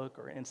 Facebook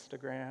or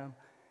Instagram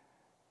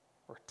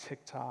or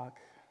TikTok,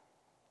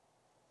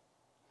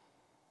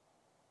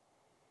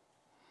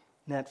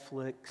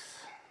 Netflix.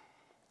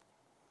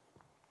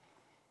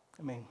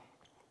 I mean,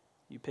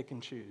 you pick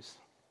and choose.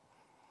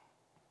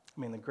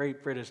 I mean, the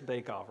Great British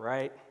Bake Off,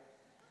 right?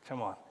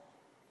 Come on.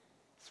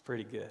 It's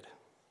pretty good.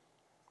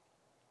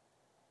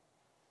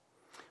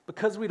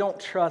 Because we don't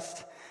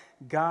trust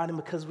God and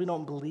because we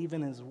don't believe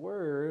in his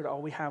word,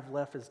 all we have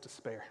left is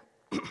despair.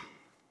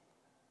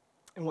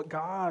 And what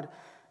God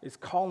is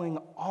calling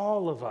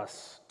all of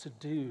us to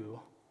do,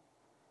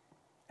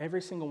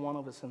 every single one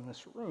of us in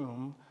this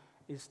room,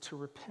 is to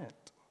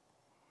repent.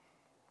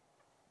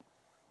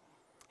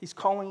 He's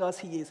calling us,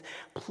 he is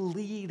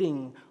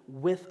pleading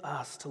with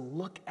us to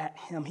look at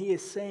him. He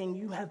is saying,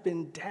 you have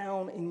been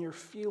down in your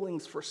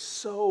feelings for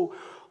so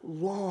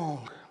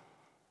long.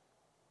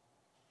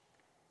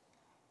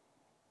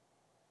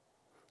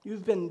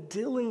 You've been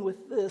dealing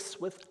with this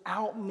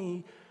without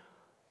me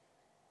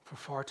for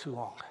far too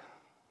long.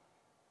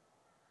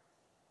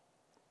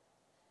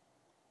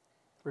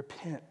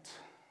 Repent.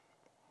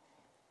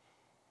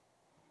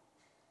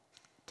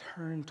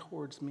 Turn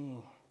towards me.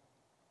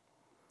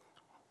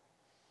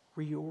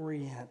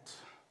 Reorient.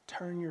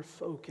 Turn your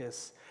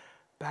focus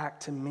back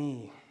to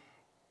me.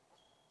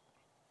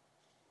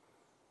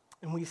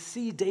 And we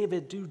see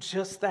David do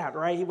just that,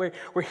 right? Where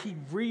he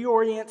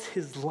reorients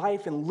his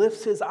life and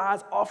lifts his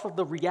eyes off of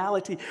the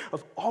reality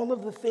of all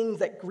of the things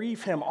that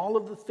grieve him, all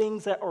of the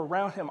things that are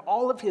around him,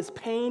 all of his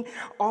pain,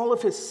 all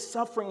of his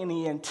suffering, and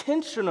he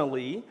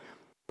intentionally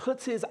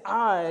puts his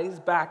eyes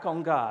back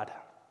on God.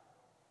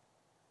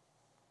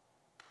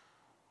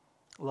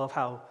 I love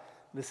how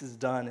this is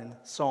done in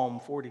Psalm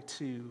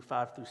 42,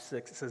 5-6.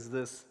 It says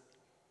this,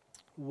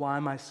 "Why,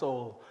 my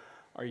soul,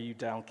 are you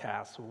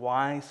downcast?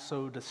 Why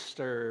so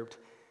disturbed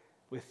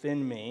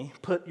within me?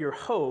 Put your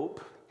hope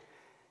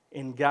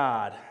in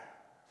God,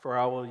 for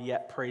I will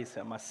yet praise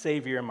him, my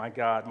Savior and my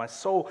God. My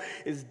soul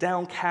is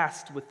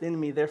downcast within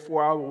me,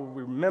 therefore I will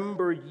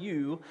remember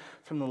you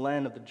from the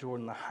land of the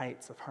Jordan, the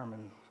heights of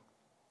Hermon,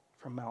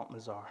 from Mount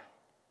Mizar."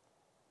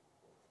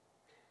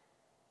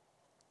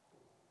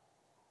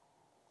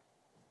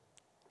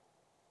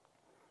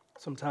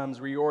 Sometimes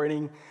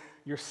reorienting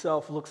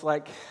yourself looks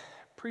like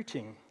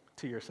preaching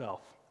to yourself.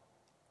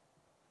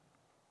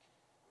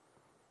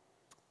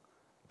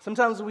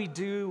 Sometimes we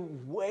do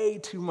way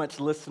too much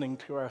listening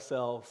to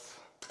ourselves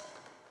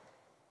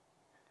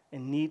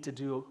and need to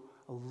do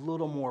a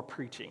little more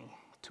preaching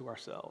to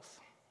ourselves.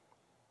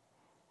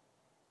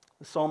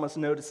 The psalmist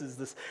notices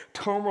this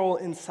turmoil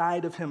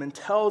inside of him and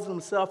tells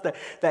himself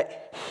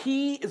that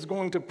he is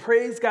going to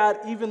praise God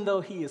even though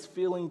he is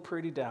feeling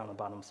pretty down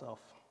about himself.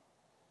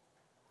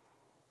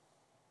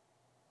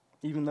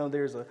 Even though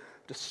there's a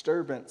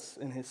disturbance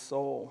in his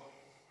soul.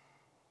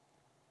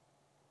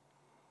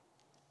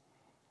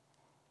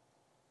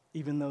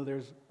 Even though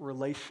there's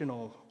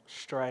relational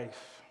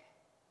strife.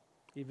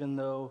 Even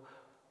though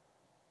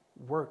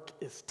work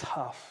is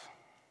tough.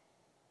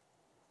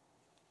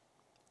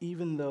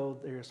 Even though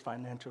there's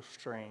financial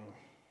strain.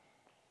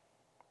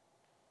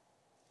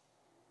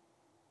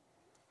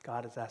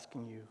 God is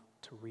asking you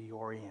to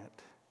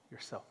reorient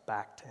yourself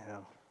back to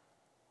him.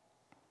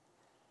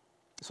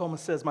 The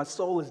psalmist says, "My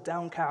soul is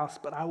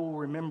downcast, but I will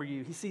remember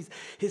you." He sees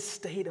his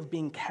state of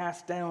being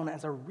cast down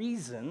as a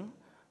reason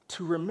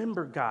to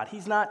remember God.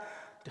 He's not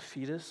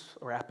defeatist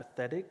or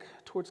apathetic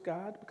towards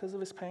God because of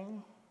his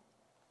pain.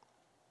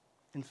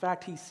 In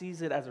fact, he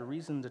sees it as a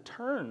reason to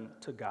turn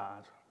to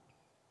God.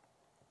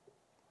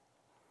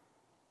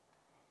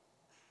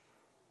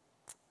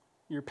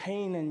 Your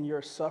pain and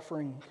your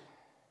suffering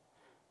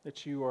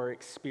that you are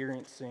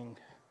experiencing,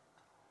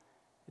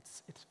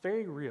 it's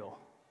very real.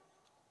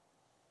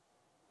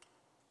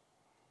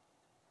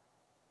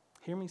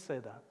 Hear me say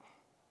that.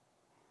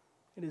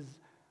 It is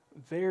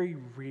very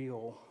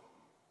real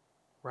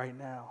right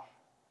now.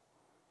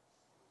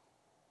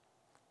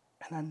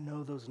 And I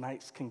know those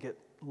nights can get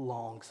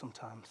long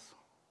sometimes.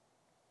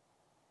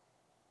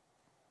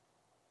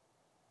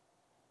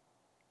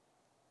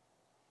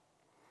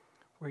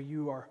 Where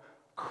you are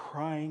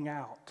crying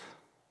out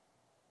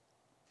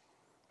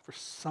for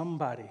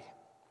somebody,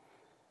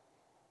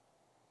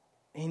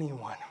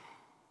 anyone,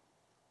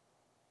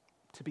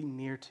 to be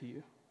near to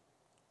you.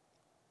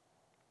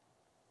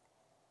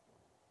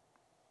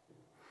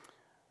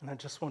 And I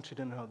just want you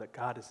to know that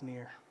God is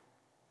near.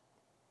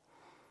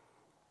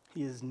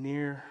 He is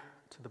near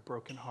to the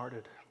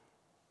brokenhearted.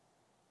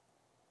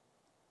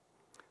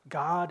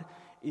 God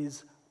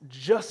is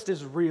just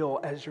as real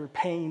as your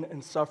pain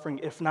and suffering,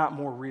 if not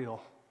more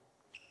real.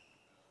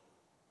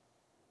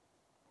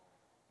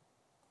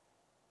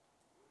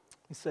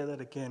 Let me say that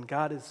again.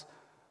 God is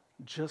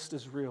just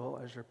as real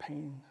as your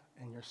pain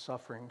and your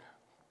suffering,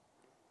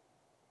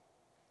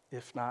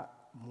 if not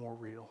more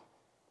real.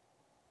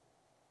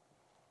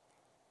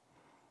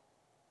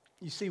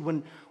 You see,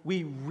 when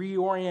we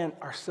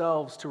reorient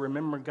ourselves to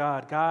remember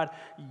God, God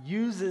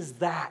uses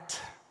that.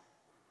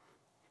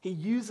 He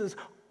uses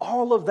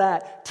all of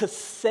that to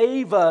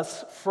save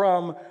us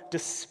from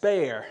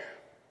despair.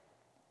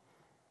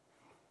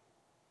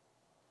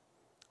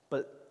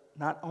 But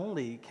not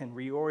only can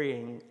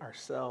reorienting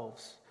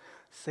ourselves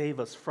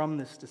save us from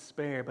this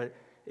despair, but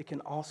it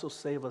can also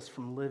save us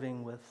from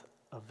living with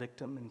a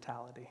victim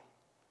mentality.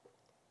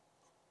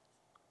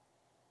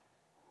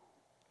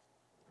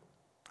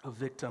 A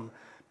victim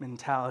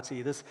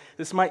mentality.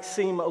 This might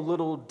seem a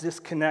little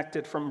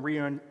disconnected from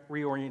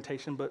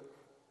reorientation, but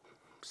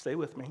stay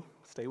with me.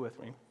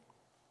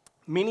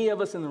 Many of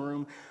us in the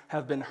room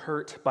have been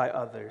hurt by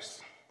others.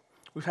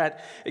 We've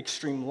had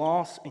extreme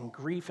loss and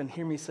grief, and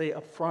hear me say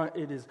up front,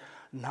 it is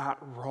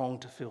not wrong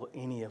to feel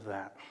any of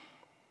that.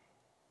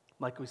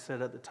 Like we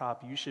said at the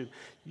top, you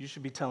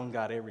should be telling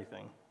God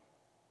everything.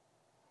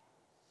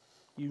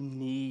 You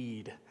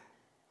need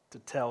to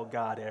tell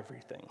God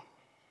everything.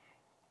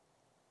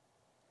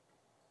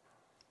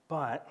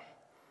 But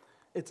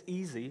it's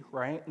easy,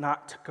 right,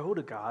 not to go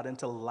to God and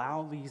to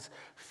allow these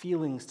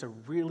feelings to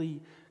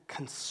really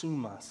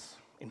consume us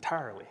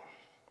entirely.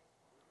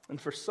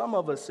 And for some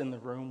of us in the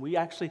room, we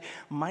actually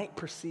might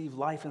perceive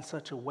life in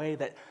such a way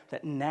that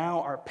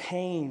now our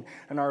pain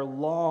and our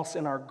loss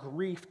and our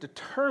grief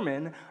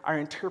determine our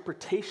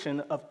interpretation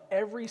of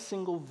every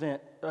single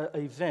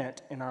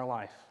event in our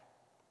life.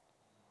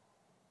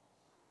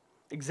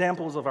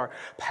 Examples of our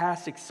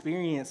past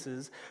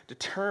experiences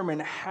determine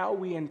how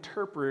we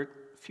interpret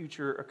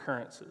future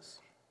occurrences.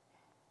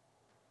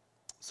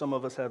 Some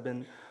of us have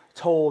been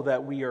told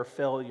that we are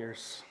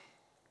failures.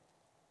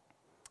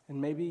 And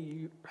maybe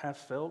you have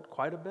failed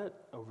quite a bit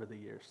over the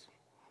years.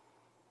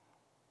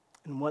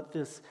 And what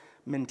this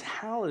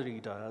mentality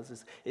does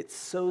is it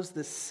sows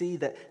the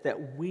seed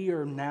that we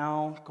are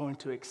now going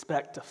to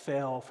expect to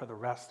fail for the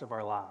rest of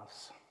our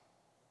lives.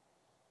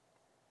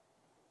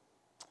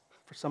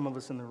 For some of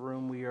us in the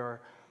room, we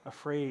are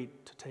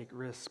afraid to take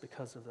risks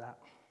because of that.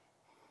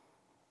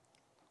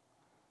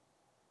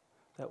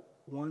 That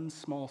one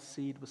small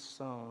seed was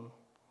sown,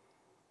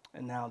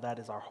 and now that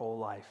is our whole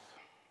life.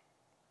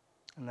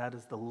 And that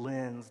is the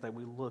lens that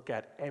we look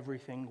at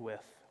everything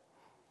with.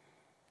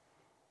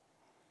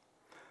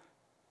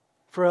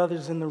 For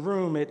others in the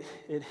room, it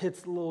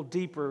hits a little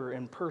deeper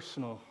and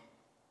personal.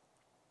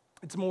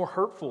 It's more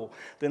hurtful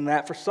than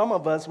that. For some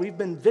of us, we've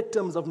been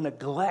victims of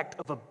neglect,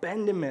 of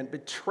abandonment,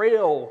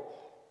 betrayal,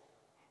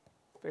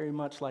 very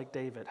much like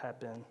David had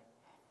been.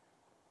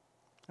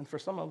 And for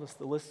some of us,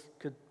 the list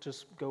could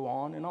just go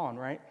on and on,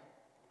 right?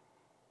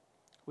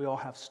 We all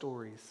have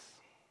stories.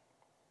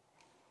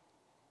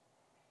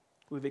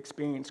 We've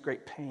experienced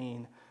great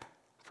pain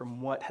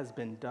from what has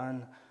been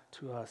done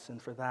to us, and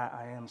for that,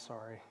 I am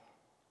sorry.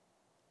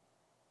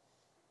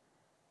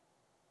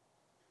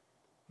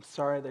 I'm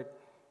sorry that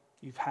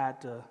you've had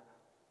to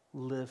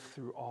live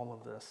through all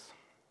of this.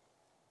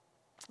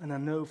 And I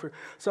know for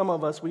some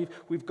of us,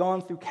 we've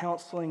gone through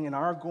counseling and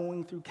are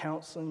going through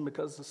counseling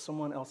because of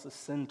someone else's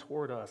sin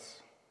toward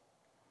us.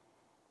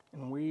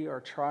 And we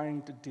are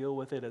trying to deal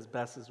with it as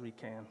best as we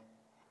can.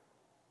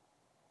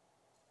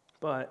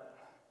 But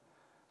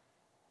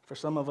for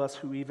some of us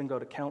who even go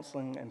to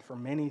counseling, and for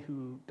many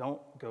who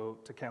don't go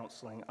to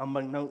counseling,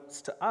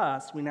 unbeknownst to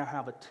us, we now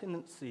have a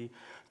tendency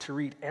to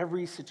read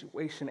every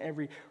situation,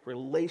 every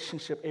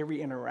relationship, every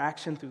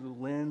interaction through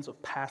the lens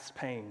of past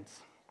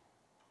pains.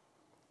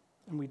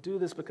 And we do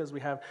this because we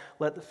have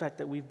let the fact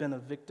that we've been a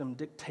victim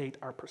dictate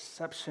our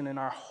perception and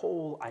our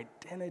whole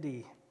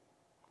identity.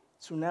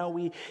 So now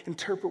we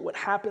interpret what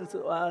happens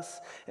to us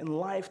in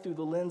life through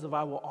the lens of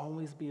I will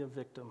always be a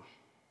victim.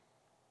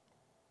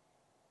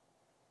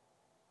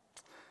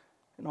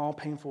 In all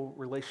painful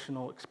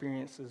relational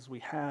experiences we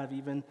have,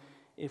 even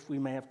if we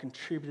may have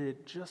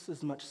contributed just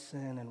as much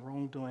sin and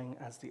wrongdoing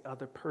as the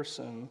other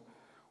person,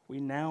 we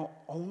now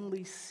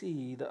only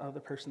see the other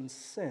person's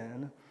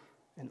sin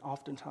and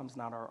oftentimes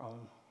not our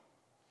own.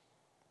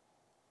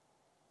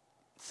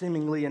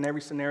 Seemingly in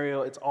every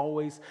scenario, it's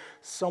always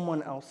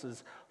someone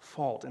else's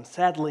fault. And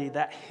sadly,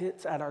 that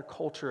hits at our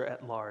culture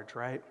at large,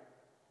 right?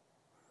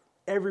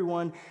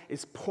 Everyone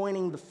is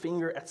pointing the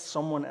finger at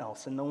someone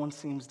else, and no one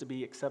seems to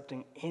be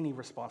accepting any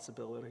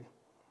responsibility.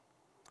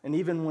 And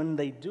even when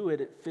they do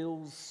it, it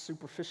feels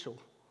superficial.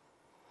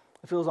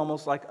 It feels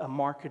almost like a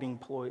marketing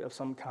ploy of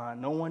some kind.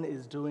 No one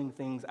is doing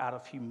things out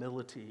of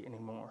humility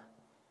anymore.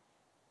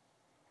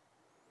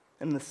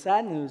 And the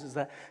sad news is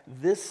that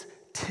this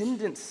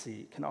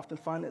tendency can often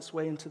find its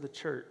way into the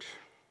church,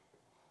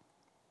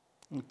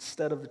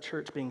 instead of the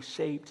church being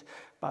shaped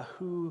by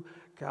who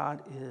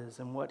God is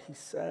and what he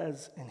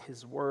says in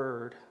his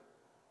word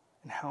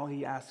and how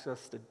he asks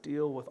us to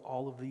deal with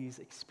all of these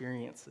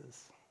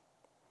experiences.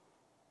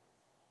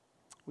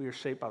 We are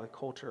shaped by the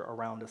culture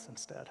around us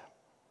instead.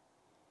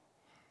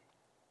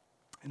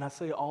 And I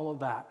say all of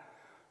that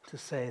to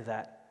say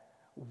that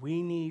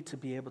we need to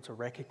be able to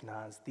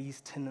recognize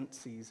these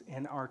tendencies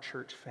in our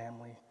church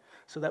family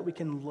so that we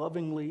can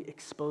lovingly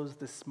expose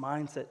this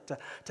mindset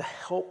to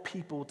help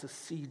people to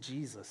see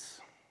Jesus.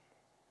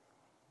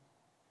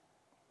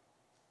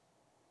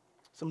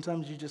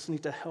 Sometimes you just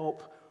need to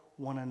help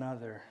one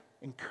another,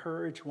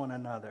 encourage one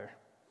another,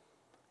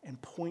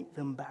 and point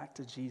them back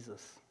to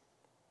Jesus.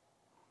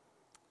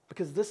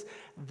 Because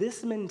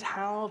this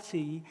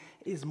mentality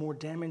is more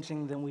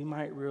damaging than we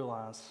might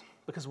realize.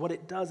 Because what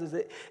it does is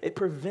it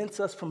prevents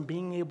us from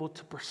being able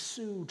to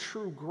pursue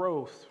true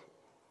growth.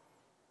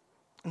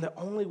 And the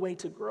only way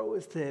to grow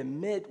is to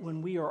admit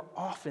when we are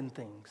off in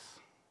things.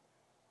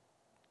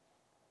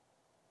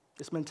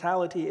 This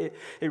mentality,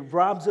 it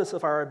robs us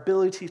of our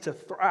ability to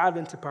thrive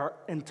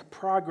and to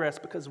progress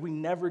because we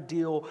never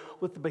deal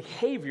with the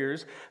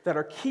behaviors that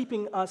are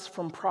keeping us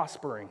from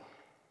prospering.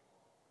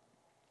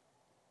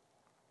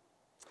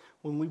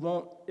 When we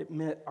won't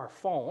admit our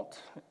fault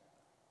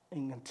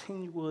and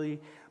continually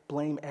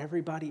blame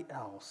everybody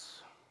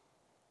else,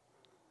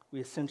 we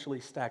essentially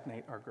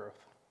stagnate our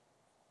growth.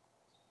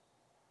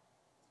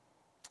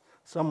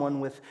 Someone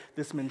with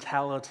this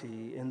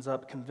mentality ends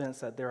up convinced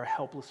that they're a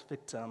helpless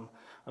victim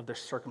of their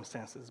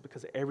circumstances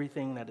because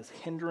everything that is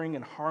hindering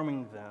and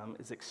harming them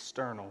is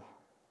external,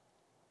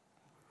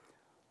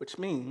 which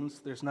means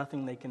there's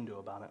nothing they can do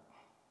about it.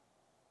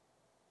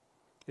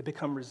 They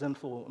become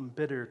resentful and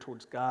bitter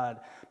towards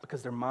God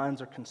because their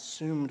minds are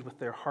consumed with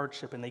their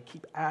hardship and they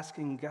keep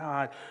asking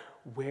God,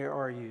 "Where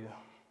are you?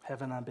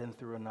 Haven't I been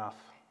through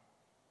enough?"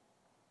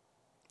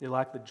 They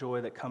lack the joy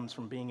that comes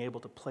from being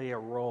able to play a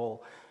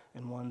role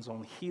in one's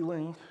own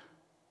healing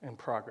and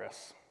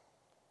progress.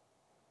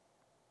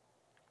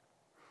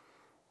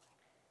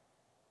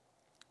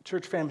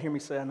 Church fam, hear me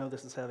say, I know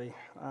this is heavy,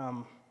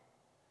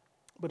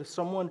 but if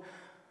someone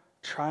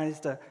tries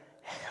to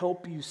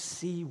help you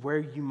see where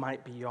you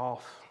might be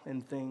off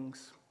in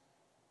things,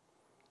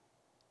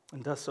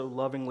 and does so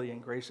lovingly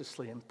and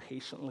graciously and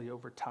patiently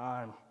over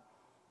time,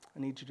 I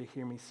need you to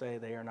hear me say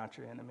they are not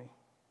your enemy.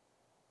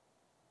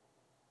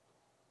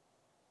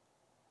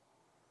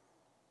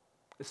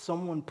 If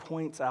someone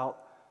points out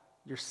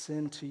your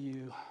sin to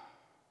you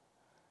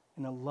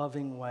in a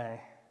loving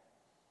way,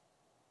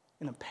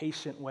 in a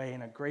patient way,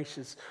 in a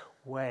gracious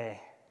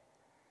way,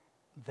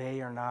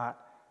 they are not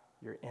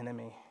your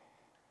enemy.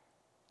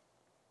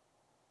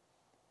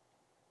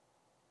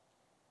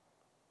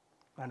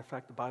 Matter of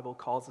fact, the Bible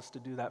calls us to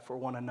do that for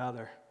one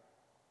another.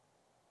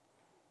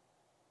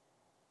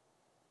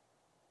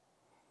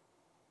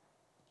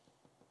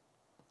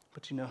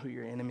 But you know who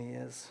your enemy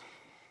is?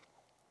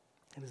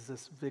 It is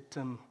this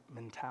victim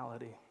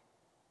mentality.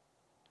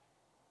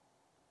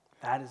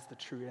 That is the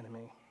true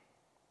enemy.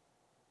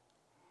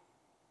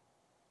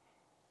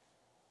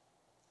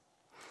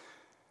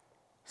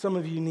 Some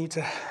of you need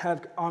to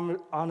have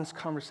honest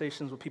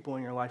conversations with people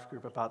in your life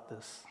group about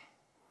this.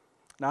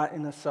 Not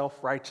in a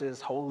self-righteous,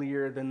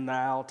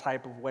 holier-than-thou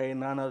type of way,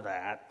 none of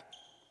that.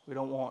 We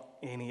don't want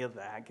any of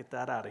that. Get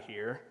that out of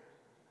here.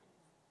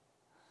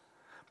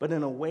 But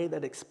in a way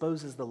that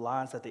exposes the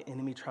lies that the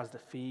enemy tries to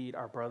feed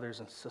our brothers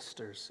and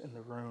sisters in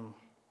the room.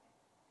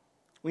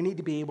 We need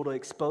to be able to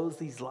expose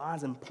these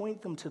lies and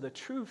point them to the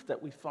truth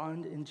that we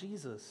find in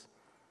Jesus.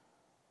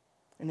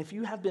 And if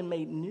you have been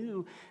made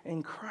new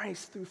in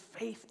Christ through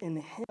faith in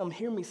him,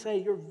 hear me say,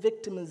 your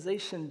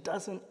victimization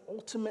doesn't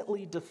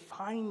ultimately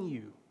define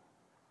you.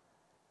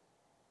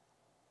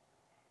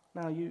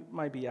 Now, you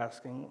might be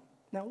asking,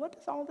 now what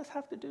does all this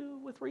have to do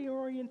with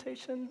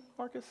reorientation,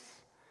 Marcus?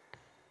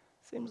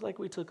 Seems like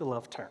we took a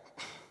left turn.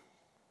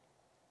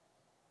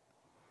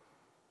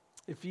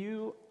 If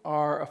you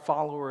are a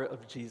follower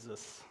of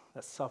Jesus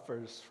that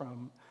suffers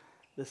from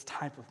this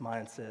type of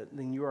mindset,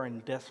 then you are in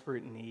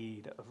desperate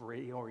need of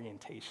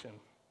reorientation.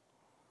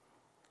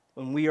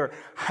 When we are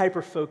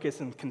hyper-focused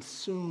and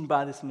consumed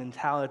by this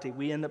mentality,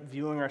 we end up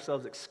viewing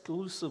ourselves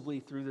exclusively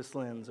through this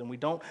lens, and we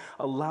don't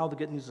allow the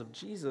good news of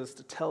Jesus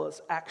to tell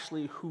us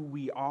actually who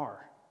we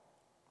are.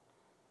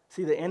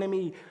 See, the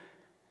enemy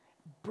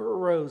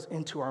burrows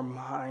into our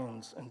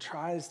minds and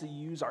tries to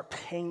use our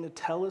pain to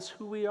tell us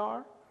who we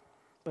are,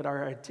 but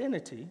our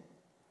identity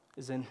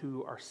is in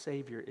who our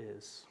Savior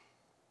is.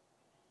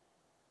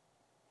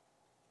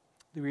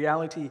 The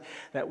reality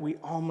that we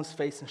all must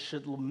face and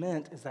should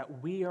lament is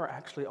that we are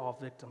actually all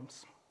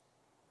victims.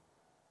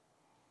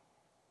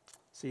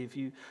 See, if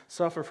you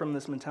suffer from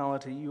this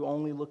mentality, you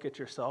only look at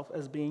yourself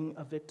as being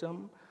a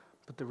victim,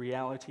 but the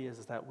reality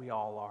is that we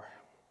all are.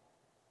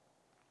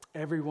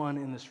 Everyone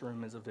in this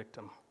room is a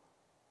victim.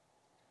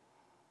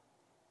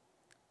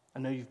 I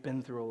know you've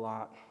been through a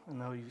lot. I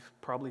know you've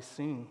probably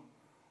seen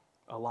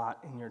a lot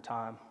in your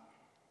time.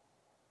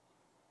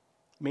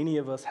 Many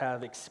of us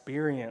have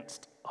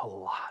experienced a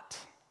lot.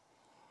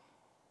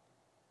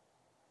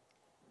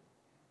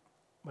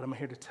 But I'm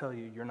here to tell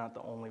you, you're not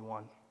the only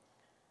one.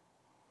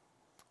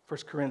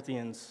 1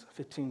 Corinthians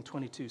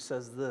 15:22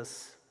 says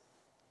this,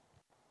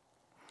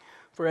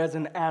 "For as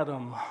in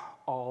Adam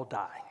all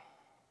die."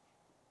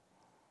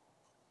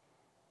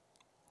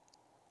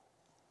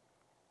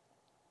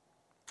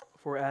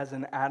 For as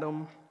in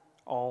Adam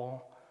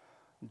all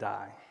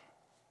die.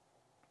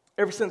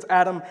 Ever since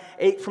Adam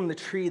ate from the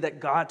tree that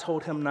God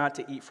told him not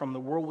to eat from, the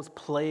world was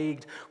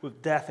plagued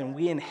with death, and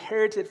we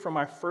inherited from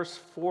our first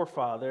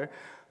forefather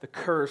the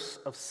curse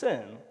of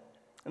sin.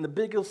 And the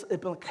biggest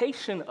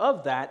implication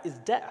of that is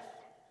death.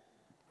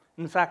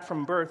 In fact,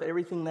 from birth,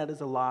 everything that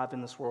is alive in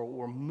this world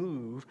will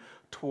move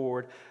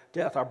toward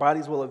death. Our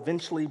bodies will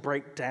eventually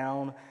break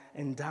down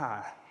and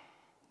die.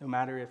 No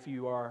matter if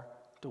you are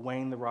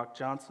Dwayne "The Rock"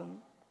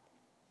 Johnson,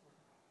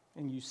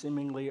 and you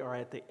seemingly are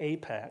at the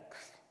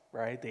apex,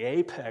 right? The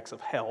apex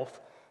of health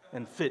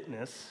and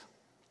fitness.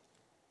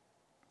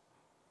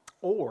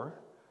 Or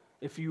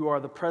if you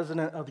are the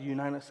president of the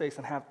United States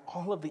and have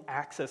all of the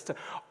access to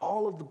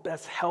all of the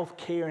best health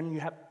care, and you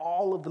have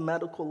all of the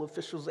medical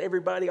officials,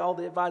 everybody, all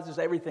the advisors,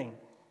 everything,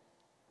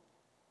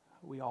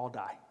 we all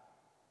die.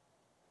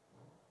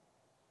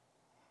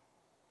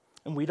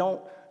 And we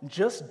don't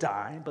just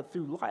die, but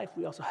through life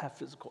we also have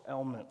physical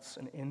ailments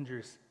and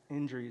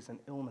injuries and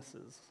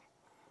illnesses.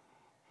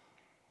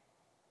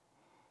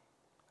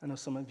 I know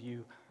some of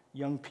you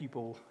young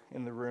people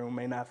in the room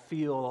may not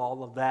feel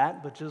all of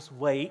that, but just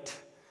wait.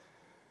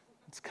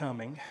 It's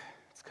coming.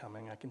 It's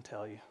coming, I can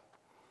tell you.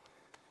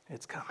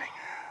 It's coming.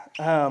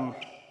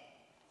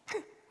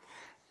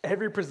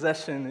 Every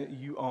possession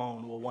you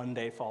own will one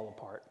day fall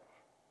apart.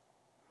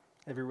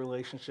 Every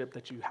relationship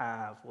that you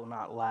have will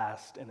not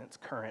last in its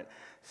current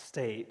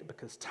state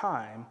because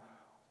time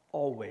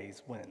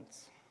always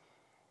wins.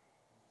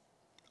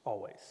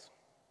 Always.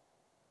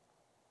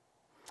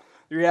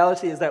 The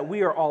reality is that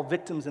we are all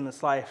victims in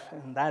this life,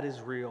 and that is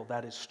real,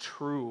 that is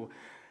true,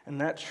 and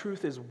that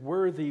truth is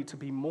worthy to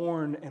be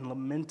mourned and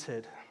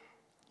lamented.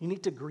 You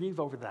need to grieve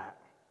over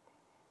that.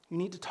 You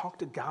need to talk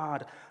to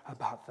God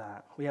about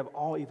that. We have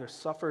all either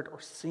suffered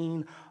or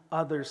seen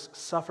others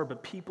suffer,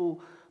 but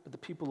the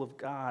people of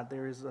God,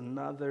 there is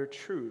another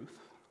truth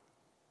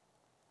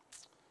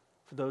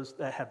for those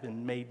that have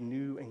been made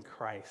new in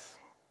Christ.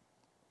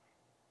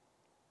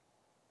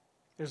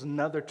 There's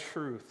another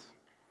truth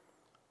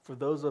for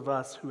those of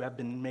us who have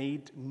been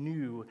made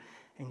new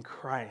in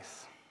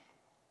Christ.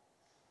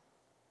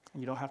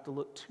 And you don't have to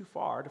look too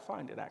far to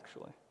find it,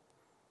 actually.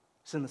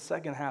 It's in the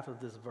second half of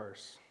this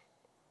verse.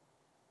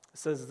 It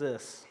says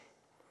this,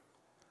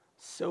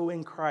 "So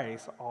in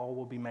Christ all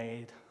will be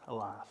made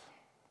alive."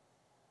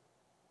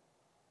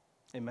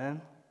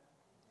 Amen?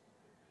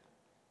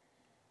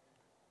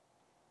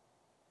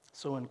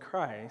 So in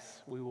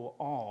Christ we will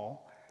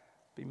all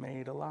be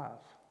made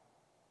alive.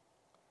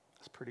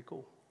 That's pretty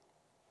cool.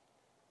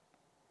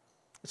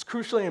 It's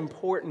crucially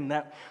important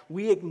that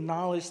we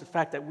acknowledge the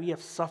fact that we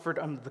have suffered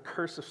under the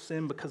curse of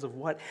sin because of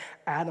what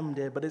Adam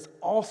did, but it's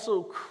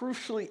also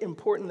crucially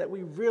important that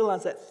we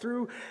realize that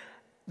through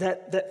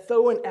that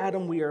though in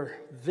Adam we are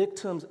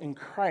victims, in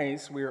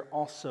Christ we are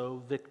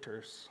also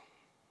victors.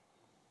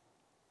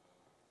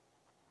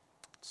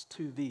 It's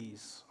two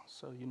V's,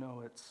 so you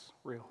know it's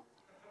real.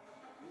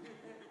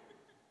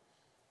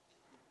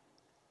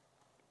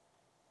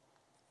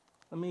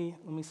 Let me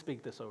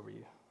speak this over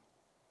you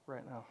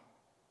right now,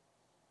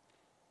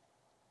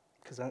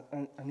 because I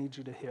need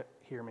you to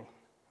hear me.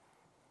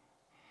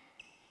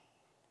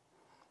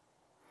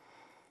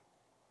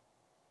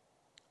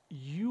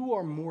 You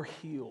are more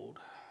healed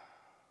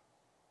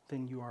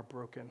than you are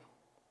broken.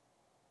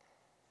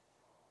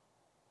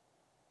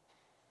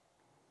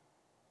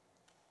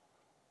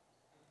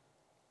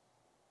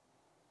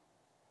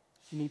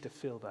 You need to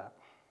feel that.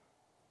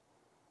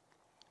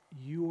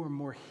 You are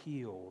more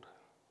healed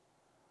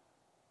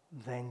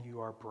than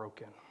you are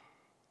broken.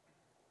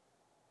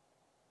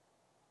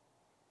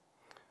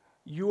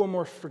 You are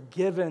more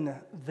forgiven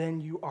than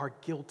you are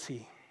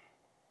guilty.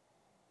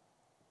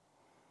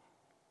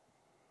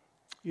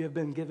 You have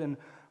been given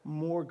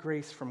more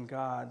grace from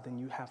God than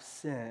you have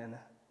sin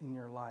in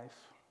your life.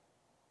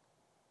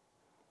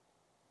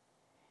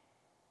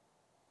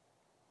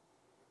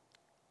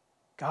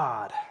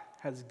 God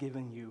has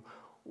given you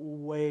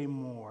way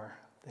more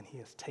than he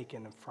has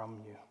taken from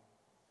you.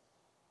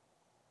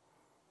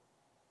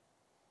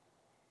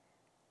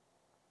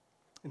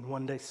 And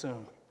one day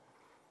soon,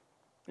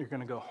 you're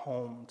going to go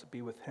home to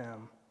be with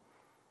him.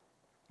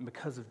 And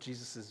because of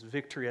Jesus'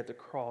 victory at the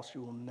cross,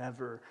 you will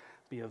never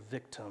be a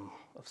victim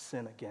of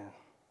sin again.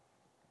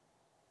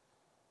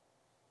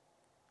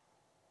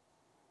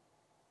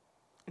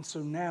 And so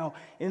now,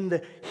 in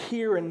the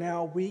here and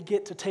now, we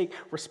get to take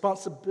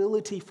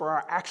responsibility for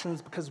our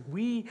actions because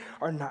we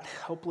are not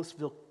helpless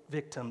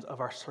victims of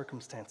our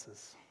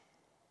circumstances.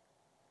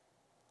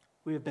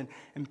 We have been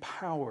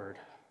empowered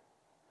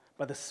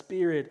by the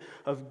Spirit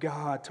of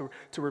God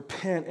to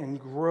repent and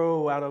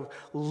grow out of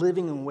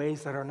living in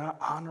ways that are not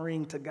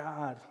honoring to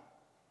God.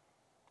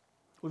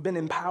 We've been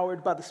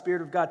empowered by the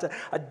Spirit of God to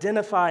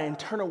identify and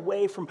turn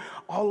away from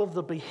all of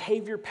the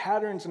behavior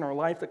patterns in our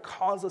life that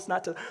cause us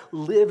not to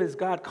live as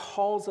God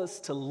calls us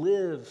to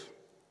live.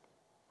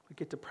 We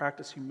get to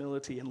practice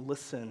humility and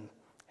listen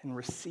and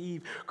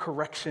receive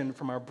correction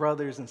from our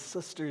brothers and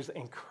sisters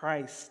in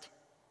Christ.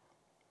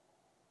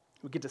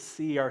 We get to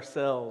see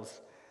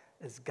ourselves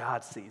as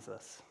God sees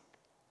us,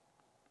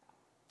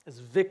 as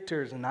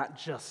victors and not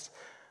just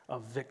a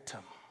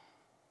victim.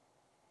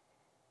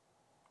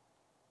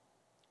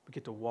 We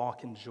get to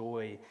walk in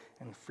joy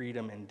and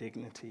freedom and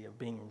dignity of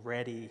being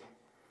ready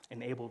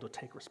and able to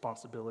take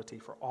responsibility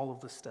for all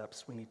of the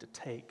steps we need to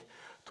take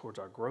towards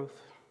our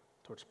growth,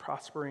 towards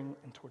prospering,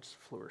 and towards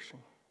flourishing.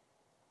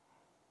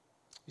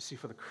 You see,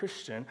 for the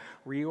Christian,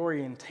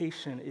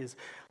 reorientation is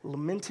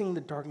lamenting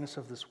the darkness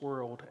of this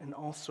world and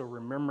also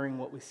remembering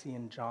what we see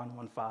in John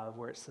 1:5,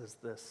 where it says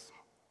this.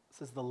 It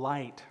says, the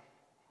light,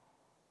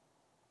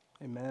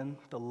 amen,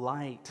 the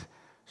light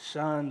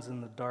shines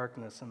in the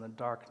darkness, and the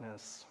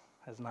darkness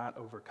has not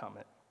overcome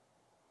it.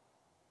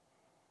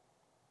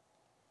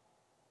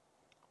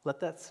 Let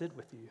that sit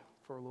with you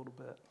for a little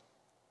bit.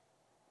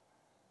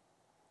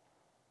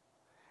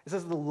 It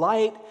says the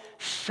light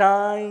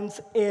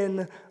shines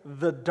in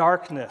the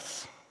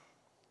darkness.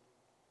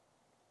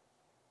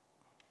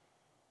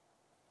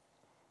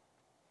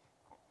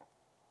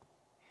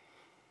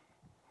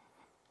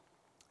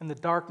 And the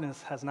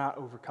darkness has not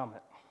overcome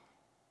it.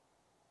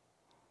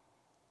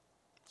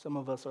 Some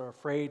of us are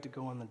afraid to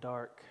go in the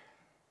dark,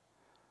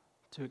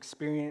 to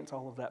experience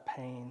all of that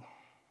pain.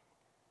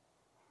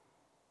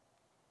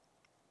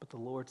 But the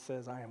Lord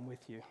says, I am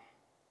with you.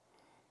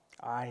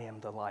 I am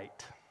the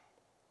light.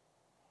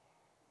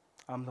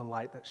 I'm the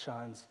light that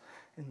shines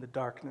in the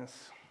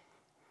darkness.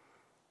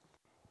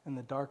 And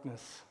the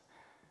darkness,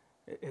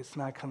 it's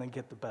not going to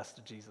get the best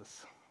of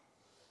Jesus.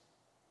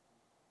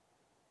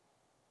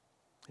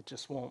 It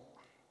just won't.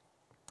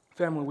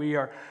 Family,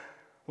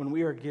 when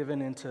we are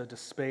given into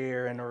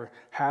despair or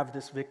have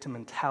this victim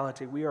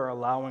mentality, we are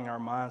allowing our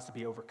minds to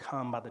be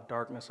overcome by the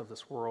darkness of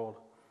this world.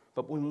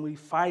 But when we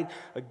fight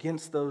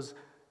against those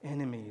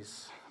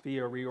enemies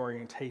via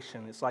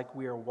reorientation, it's like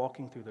we are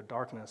walking through the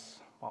darkness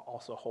while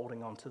also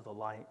holding on to the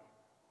light.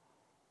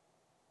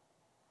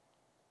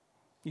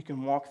 You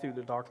can walk through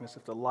the darkness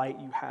if the light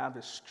you have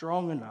is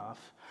strong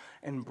enough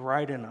and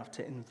bright enough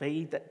to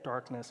invade that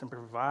darkness and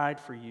provide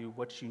for you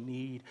what you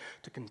need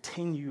to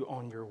continue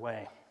on your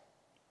way.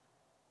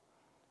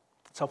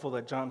 It's helpful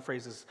that John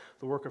phrases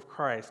the work of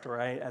Christ,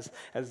 right,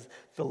 as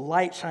the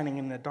light shining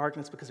in the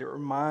darkness, because it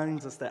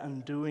reminds us that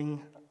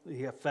undoing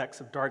the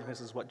effects of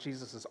darkness is what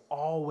Jesus is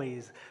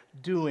always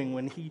doing.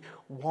 When he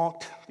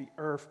walked the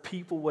earth,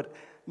 people would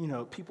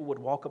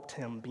walk up to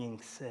him being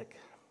sick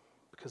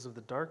because of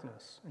the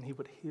darkness, and he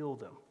would heal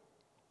them.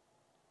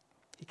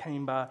 He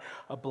came by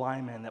a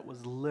blind man that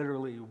was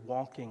literally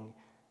walking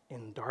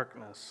in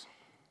darkness,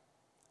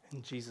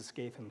 And Jesus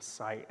gave him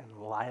sight and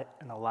light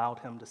and allowed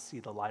him to see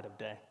the light of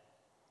day.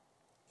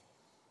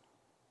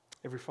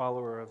 Every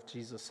follower of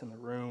Jesus in the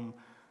room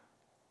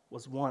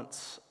was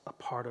once a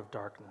part of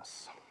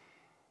darkness.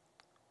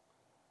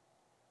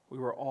 We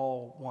were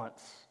all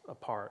once a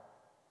part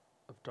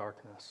of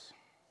darkness.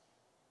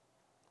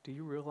 Do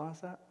you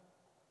realize that?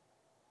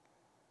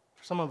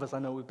 For some of us, I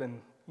know we've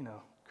been,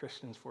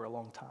 Christians for a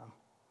long time.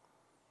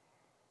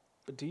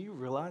 But do you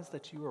realize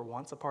that you were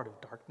once a part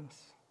of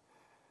darkness?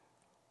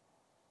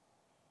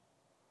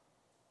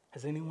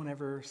 Has anyone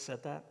ever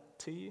said that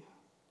to you?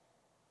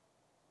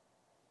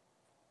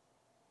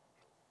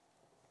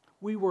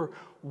 We were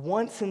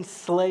once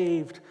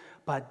enslaved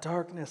by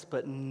darkness,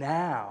 but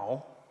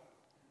now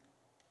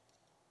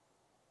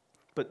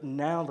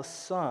the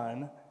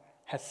Son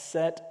has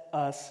set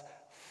us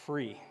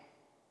free.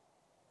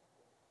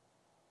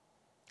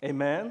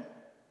 Amen?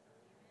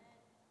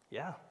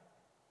 Yeah.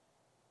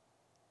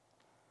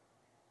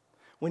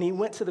 When he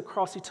went to the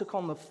cross, he took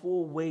on the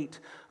full weight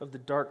of the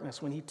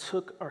darkness. When he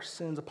took our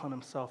sins upon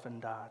himself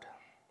and died.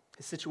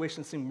 His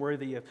situation seemed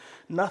worthy of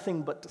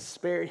nothing but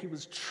despair. He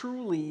was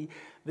truly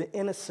the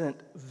innocent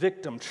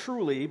victim,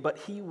 truly, but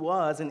he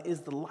was and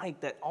is the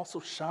light that also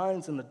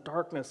shines in the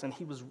darkness, and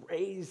he was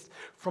raised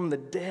from the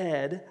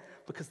dead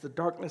because the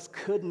darkness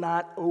could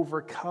not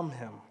overcome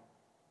him.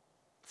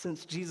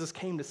 Since Jesus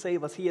came to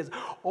save us, he has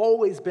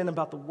always been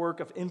about the work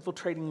of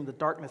infiltrating the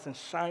darkness and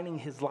shining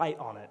his light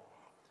on it,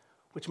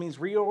 which means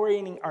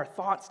reorienting our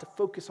thoughts to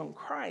focus on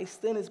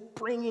Christ, then is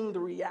bringing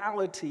the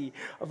reality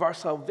of our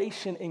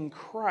salvation in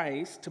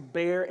Christ to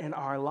bear in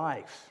our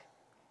life.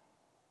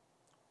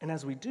 And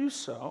as we do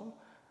so,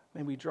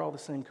 may we draw the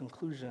same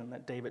conclusion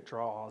that David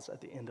draws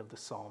at the end of the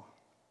psalm.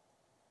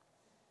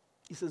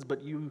 He says,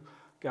 "But you,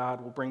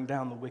 God, will bring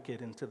down the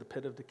wicked into the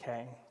pit of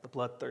decay. The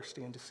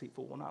bloodthirsty and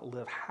deceitful will not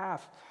live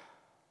half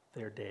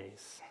their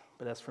days.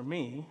 But as for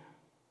me,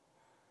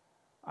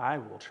 I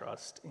will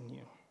trust in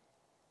you."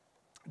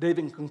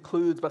 David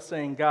concludes by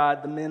saying,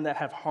 "God, the men that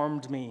have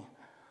harmed me,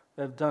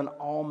 that have done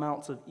all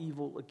amounts of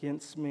evil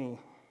against me,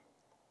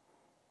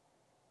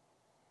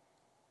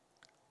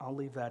 I'll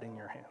leave that in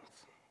your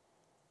hands.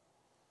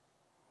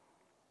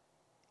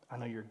 I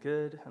know you're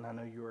good, and I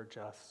know you are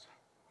just.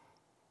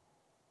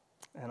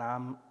 And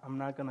I'm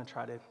not going to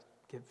try to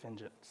get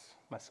vengeance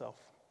myself."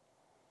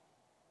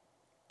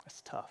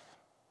 It's tough.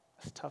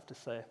 It's tough to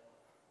say.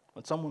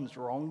 When someone's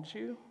wronged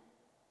you,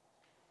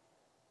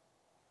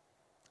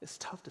 it's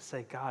tough to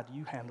say, "God,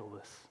 you handle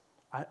this.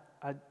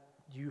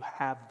 You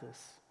have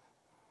this."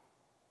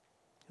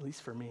 At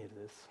least for me it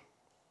is.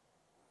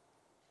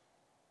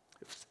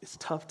 It's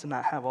tough to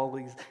not have all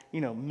these,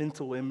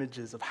 mental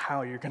images of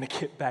how you're going to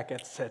get back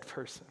at said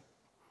person.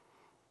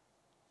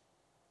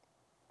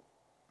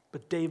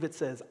 But David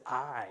says,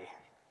 "I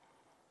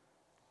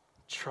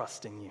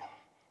trust in you."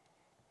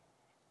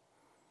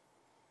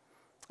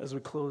 As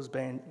we close,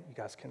 band, you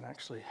guys can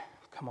actually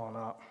come on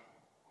up.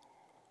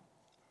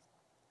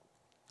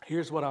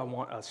 Here's what I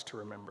want us to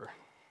remember.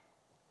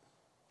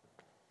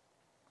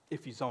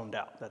 If you zoned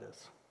out, that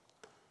is.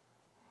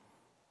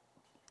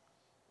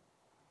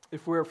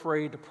 If we're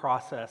afraid to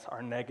process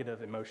our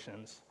negative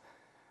emotions,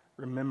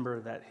 remember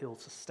that he'll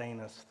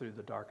sustain us through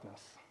the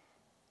darkness.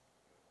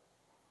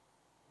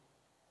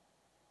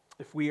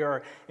 If we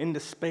are in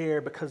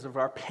despair because of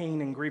our pain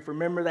and grief,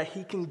 remember that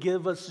he can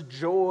give us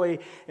joy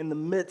in the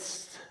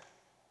midst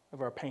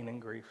of our pain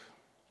and grief.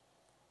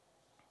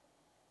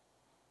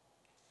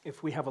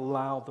 If we have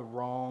allowed the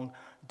wrong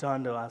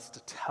done to us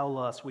to tell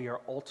us we are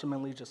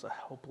ultimately just a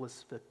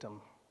helpless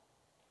victim,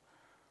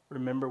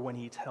 remember when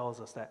he tells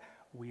us that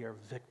we are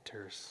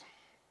victors,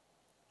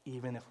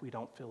 even if we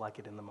don't feel like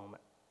it in the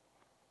moment.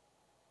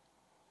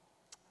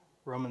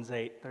 Romans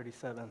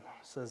 8:37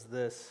 says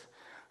this,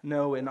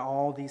 "No, in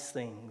all these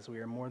things we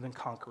are more than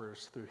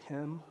conquerors through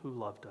him who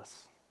loved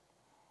us."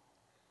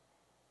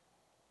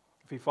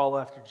 If we follow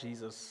after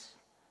Jesus,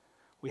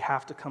 we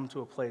have to come to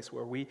a place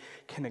where we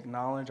can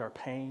acknowledge our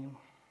pain,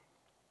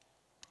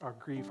 our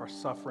grief, our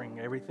suffering,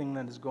 everything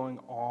that is going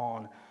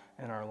on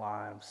in our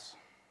lives.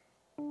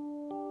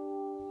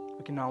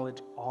 We can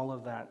acknowledge all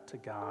of that to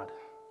God.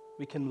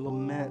 We can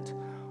lament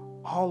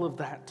all of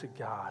that to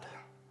God.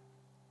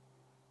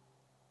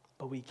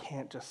 But we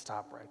can't just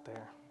stop right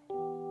there.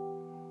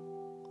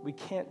 We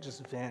can't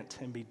just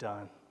vent and be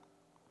done.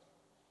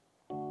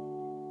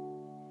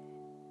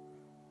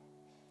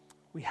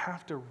 We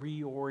have to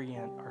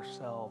reorient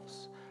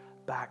ourselves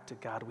back to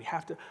God. We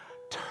have to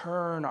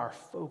turn our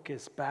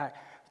focus back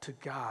to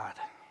God.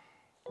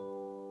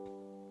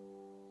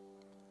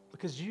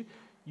 Because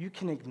you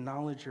can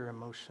acknowledge your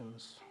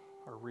emotions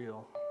are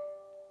real,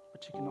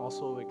 but you can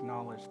also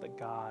acknowledge that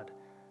God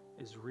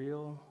is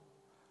real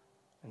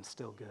and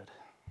still good.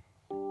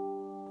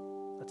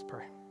 Let's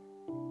pray.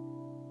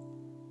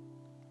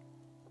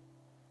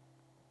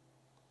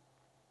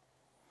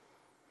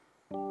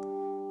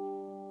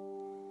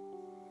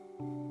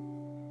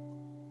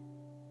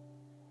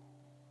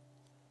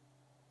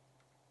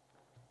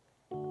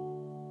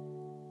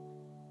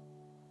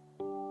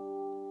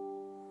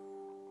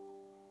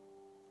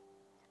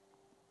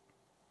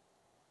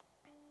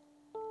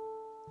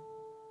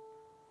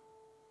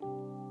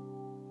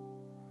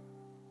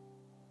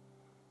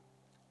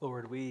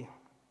 Lord, we've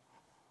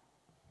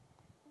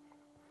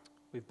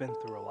been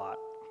through a lot.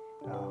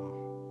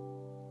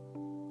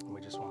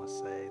 We just want to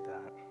say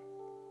that,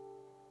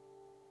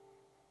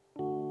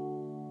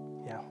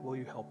 will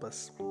you help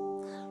us?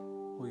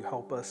 Will you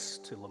help us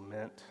to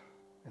lament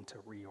and to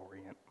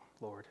reorient,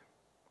 Lord?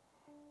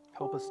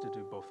 Help us to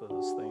do both of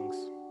those things.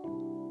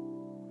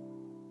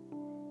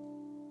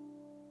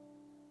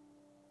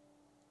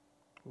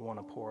 We want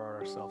to pour out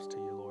ourselves to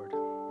you, Lord.